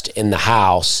bust in the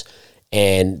house,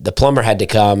 and the plumber had to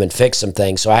come and fix some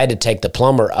things. So I had to take the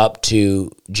plumber up to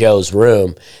Joe's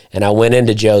room, and I went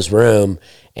into Joe's room,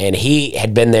 and he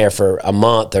had been there for a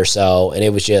month or so, and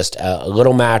it was just a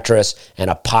little mattress and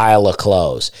a pile of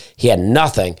clothes. He had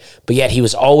nothing, but yet he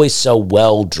was always so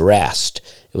well-dressed.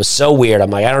 It was so weird.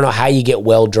 I'm like, I don't know how you get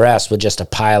well-dressed with just a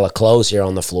pile of clothes here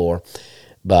on the floor,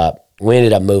 but we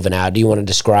ended up moving out. Do you want to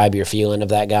describe your feeling of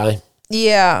that guy?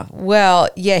 Yeah. Well,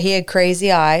 yeah, he had crazy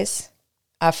eyes.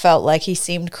 I felt like he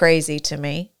seemed crazy to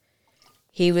me.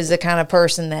 He was the kind of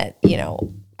person that,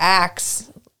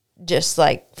 acts just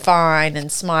like fine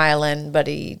and smiling, but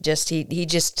he gave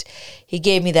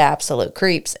me the absolute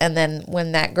creeps. And then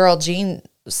when that girl Jean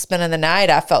was spending the night,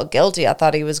 I felt guilty. I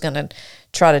thought he was going to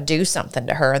try to do something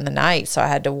to her in the night, so I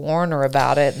had to warn her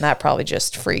about it, and that probably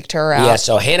just freaked her out. Yeah,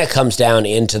 so Hannah comes down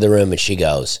into the room, and she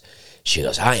goes,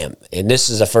 I am, and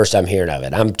this is the first I'm hearing of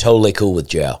it, I'm totally cool with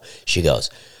Joe. She goes,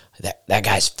 That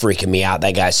guy's freaking me out.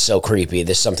 That guy's so creepy.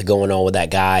 There's something going on with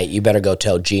that guy. You better go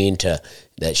tell Jean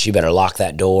that she better lock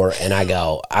that door. And I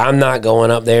go, I'm not going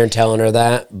up there and telling her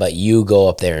that, but you go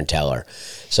up there and tell her.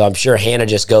 So I'm sure Hannah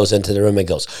just goes into the room and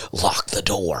goes, lock the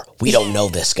door. We don't know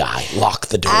this guy. Lock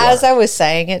the door. As I was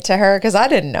saying it to her, because I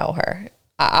didn't know her,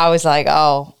 I was like,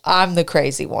 oh, I'm the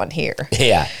crazy one here.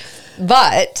 Yeah.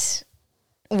 But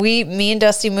me and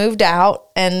Dusty moved out,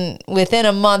 and within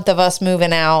a month of us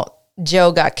moving out,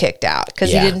 Joe got kicked out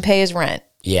because he didn't pay his rent.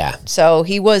 Yeah. So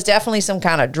he was definitely some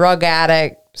kind of drug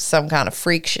addict, some kind of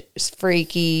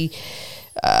freaky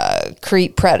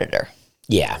creep predator.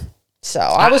 Yeah. So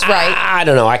I was right. I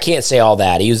don't know. I can't say all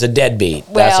that. He was a deadbeat.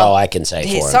 That's all I can say for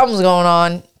him. Something's going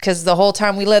on because the whole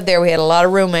time we lived there, we had a lot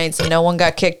of roommates and no one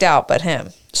got kicked out but him.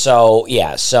 So,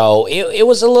 yeah. So it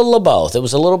was a little of both. It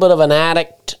was a little bit of an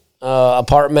addict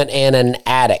apartment and an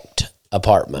addict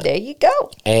apartment. There you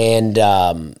go.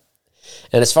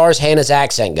 And as far as Hannah's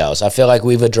accent goes, I feel like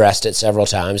we've addressed it several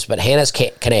times, but Hannah's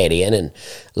Canadian and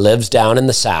lives down in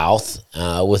the South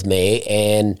with me.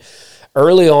 And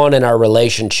early on in our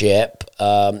relationship,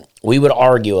 we would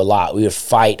argue a lot. We would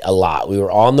fight a lot. We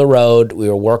were on the road. We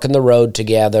were working the road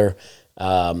together,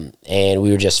 and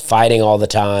we were just fighting all the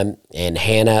time. And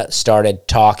Hannah started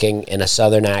talking in a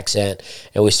Southern accent,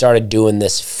 and we started doing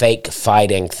this fake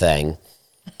fighting thing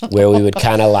where we would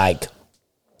kind of like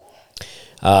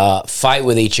fight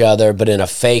with each other, but in a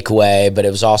fake way. But it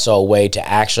was also a way to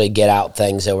actually get out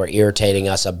things that were irritating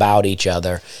us about each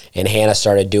other. And Hannah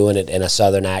started doing it in a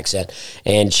Southern accent.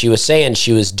 And she was saying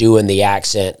she was doing the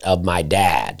accent of my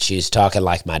dad. She was talking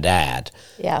like my dad.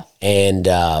 Yeah. And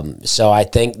so I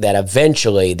think that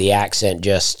eventually the accent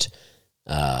just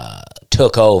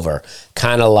took over.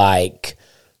 Kind of like,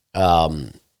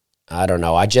 I don't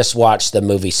know. I just watched the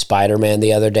movie Spider-Man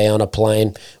the other day on a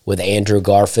plane with Andrew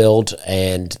Garfield,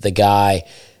 and the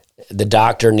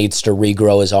doctor needs to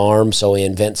regrow his arm, so he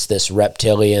invents this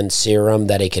reptilian serum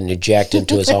that he can inject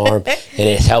into his arm, and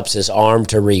it helps his arm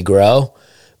to regrow,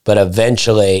 but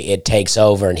eventually it takes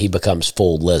over and he becomes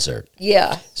full lizard.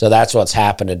 Yeah. So that's what's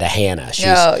happening to Hannah.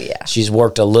 She's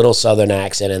worked a little Southern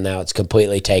accent, and now it's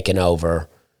completely taken over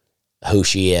who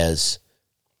she is.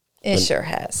 It sure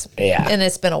has. Yeah. And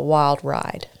it's been a wild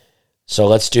ride. So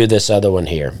let's do this other one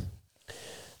here.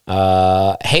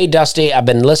 Hey, Dusty, I've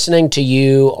been listening to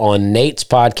you on Nate's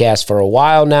podcast for a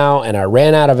while now, and I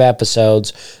ran out of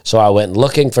episodes, so I went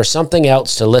looking for something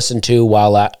else to listen to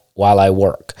while I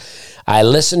work. I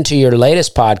listened to your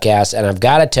latest podcast, and I've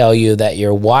got to tell you that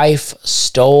your wife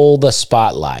stole the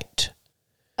spotlight.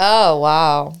 Oh,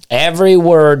 wow. Every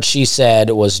word she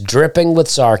said was dripping with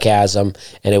sarcasm,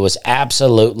 and it was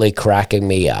absolutely cracking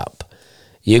me up.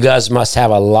 You guys must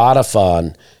have a lot of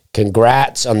fun.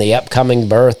 Congrats on the upcoming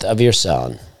birth of your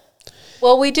son.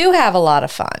 Well, we do have a lot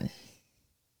of fun.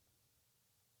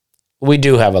 We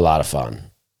do have a lot of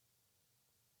fun.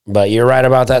 But you're right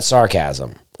about that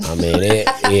sarcasm. I mean, it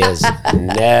is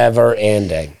never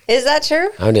ending. Is that true?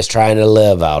 I'm just trying to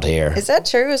live out here. Is that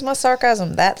true? Is my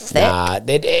sarcasm that thick?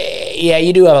 Yeah,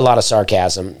 you do have a lot of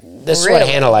sarcasm. This is Really? what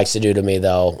Hannah likes to do to me,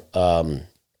 though.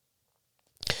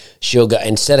 she'll go,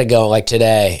 instead of going like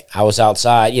today, I was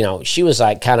outside, she was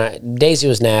like Daisy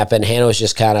was napping. Hannah was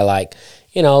just kind of like,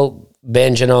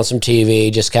 binging on some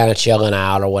TV, just kind of chilling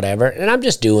out or whatever. And I'm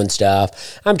just doing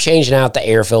stuff. I'm changing out the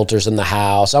air filters in the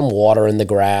house. I'm watering the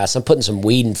grass. I'm putting some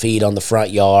weed and feed on the front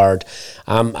yard.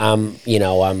 I'm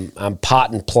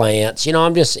potting plants.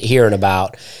 I'm just hearing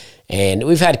about. And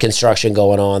we've had construction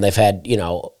going on. They've had,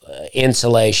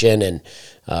 insulation and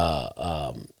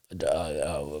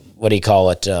what do you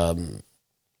call it?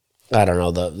 I don't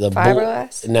know, the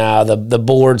fiberglass? The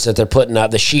boards that they're putting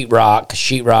up, the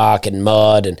sheetrock and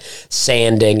mud and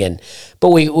sanding. But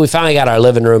we finally got our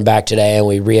living room back today, and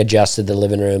we readjusted the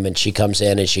living room, and she comes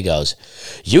in and she goes,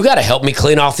 "You got to help me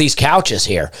clean off these couches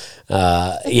here."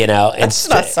 It's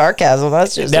not sarcasm.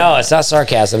 That's just no, it's not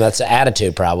sarcasm. That's an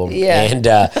attitude problem. Yeah. And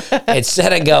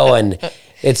instead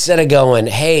of going,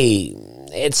 "Hey,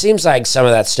 it seems like some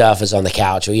of that stuff is on the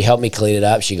couch. Will you help me clean it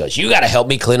up?" She goes, "You got to help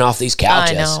me clean off these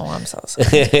couches." I know. I'm so sorry.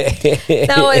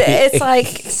 No, it's like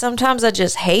sometimes I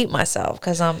just hate myself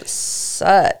because I'm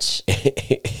such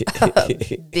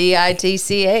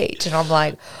bitch, and I'm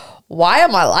like, why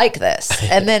am I like this?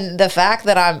 And then the fact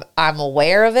that I'm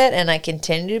aware of it and I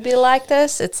continue to be like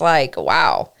this, it's like,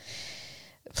 wow.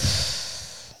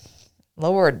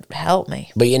 Lord help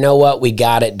me. But you know what? We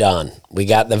got it done. We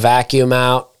got the vacuum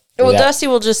out. Well, Dusty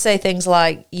will just say things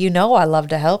like, I love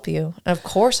to help you. And of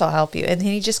course I'll help you. And then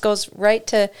he just goes right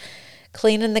to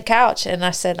cleaning the couch. And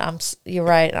I said, you're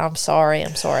right. I'm sorry.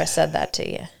 I said that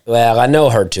to you. Well, I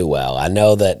know her too well. I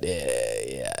know that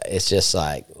it's just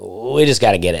like, we just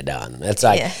got to get it done. It's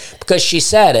like, because she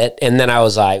said it. And then I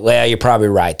was like, well, you're probably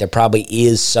right. There probably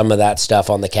is some of that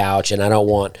stuff on the couch. And I don't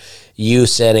want you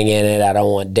sitting in it. I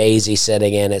don't want Daisy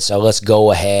sitting in it. So let's go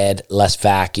ahead. Let's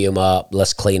vacuum up.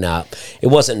 Let's clean up. It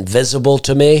wasn't visible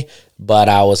to me, but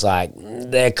I was like,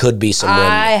 there could be some.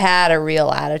 I had a real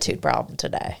attitude problem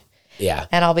today. Yeah.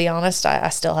 And I'll be honest, I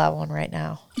still have one right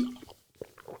now.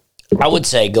 I would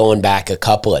say going back a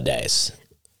couple of days.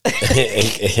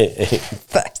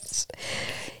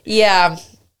 Yeah.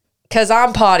 Because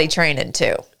I'm potty training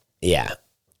too. Yeah.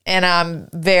 And I'm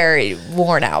very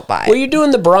worn out by it. Well, you're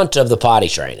doing the brunt of the like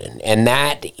training, and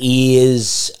that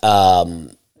is,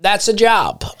 that's a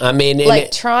job. I mean,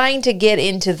 trying to get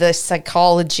into the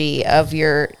psychology of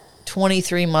your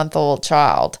 23-month-old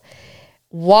child.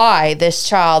 Why this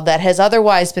child that has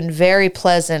otherwise been very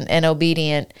pleasant and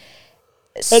obedient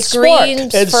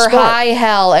screams for high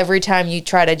hell every time you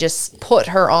try to just put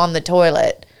her on the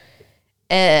toilet.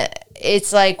 And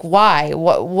it's like, why?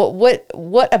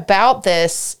 What about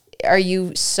this are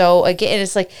you so again?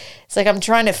 It's like I'm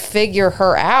trying to figure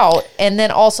her out, and then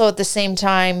also at the same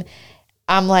time,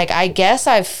 I'm like, I guess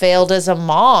I've failed as a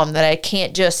mom that I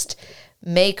can't just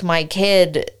make my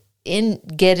kid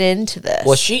get into this.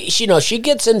 Well, she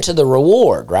gets into the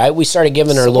reward, right? We started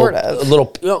giving her a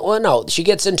little. Well, no, she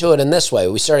gets into it in this way.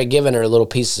 We started giving her little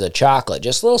pieces of chocolate,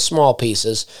 just little small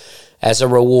pieces, as a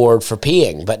reward for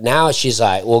peeing. But now she's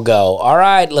like, we'll go, all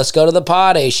right, let's go to the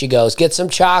potty. She goes, get some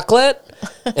chocolate.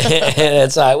 And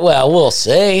it's like, well, we'll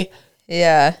see.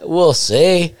 Yeah. We'll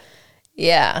see.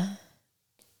 Yeah.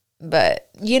 But,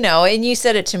 and you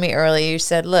said it to me earlier. You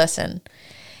said, listen,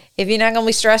 if you're not going to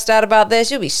be stressed out about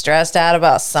this, you'll be stressed out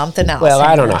about something else. Well,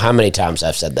 I don't know how many times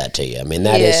I've said that to you. I mean,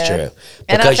 that is true.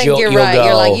 And I think you're right.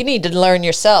 You're like, you need to learn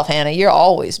yourself, Hannah. You're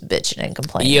always bitching and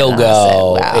complaining. You'll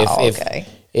go,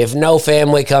 if no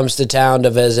family comes to town to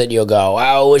visit, you'll go,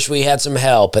 I wish we had some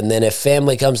help. And then if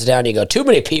family comes to town, you go, too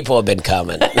many people have been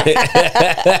coming. I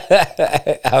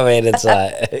mean, it's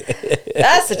like...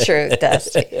 That's the truth,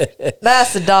 Dusty.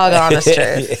 That's the dog honest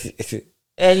truth.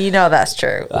 And that's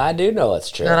true. I do know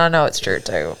it's true. And I know it's true,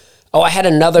 too. Oh, I had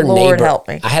another Lord neighbor. help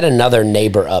me. I had another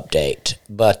neighbor update,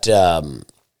 but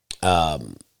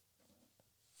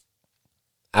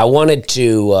I wanted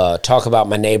to talk about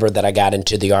my neighbor that I got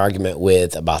into the argument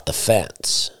with about the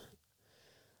fence.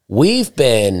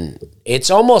 It's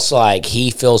almost like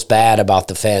he feels bad about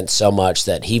the fence so much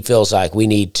that he feels like we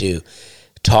need to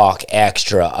talk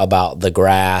extra about the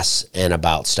grass and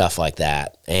about stuff like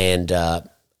that. And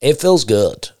it feels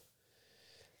good.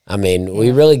 I mean,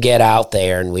 we really get out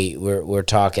there and we're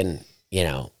talking,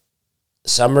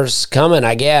 summer's coming,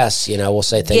 I guess. We'll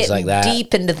say things like that.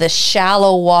 Deep into the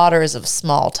shallow waters of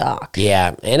small talk.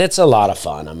 Yeah, and it's a lot of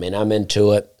fun. I mean, I'm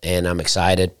into it, and I'm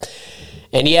excited.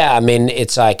 And yeah, I mean,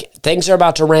 it's like things are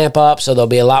about to ramp up, so there'll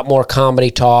be a lot more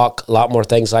comedy talk, a lot more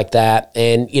things like that.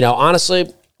 And,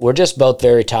 honestly, we're just both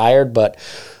very tired, but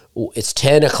it's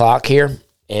 10 o'clock here,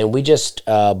 and we just,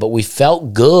 but we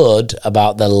felt good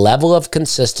about the level of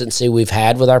consistency we've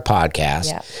had with our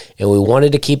podcast, and we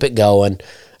wanted to keep it going.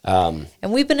 And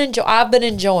I've been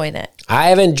enjoying it. I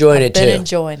have enjoyed it too.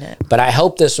 Enjoying it. But I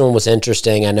hope this one was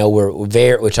interesting. I know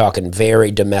we're talking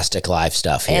very domestic life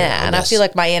stuff here. Yeah, and I feel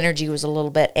like my energy was a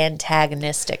little bit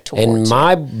antagonistic towards and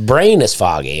my brain is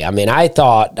foggy. I mean, I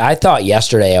thought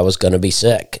yesterday I was going to be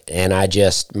sick, and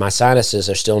my sinuses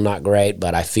are still not great,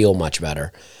 but I feel much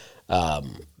better.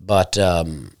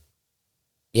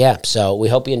 Yeah, so we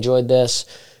hope you enjoyed this,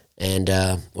 and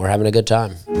we're having a good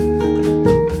time.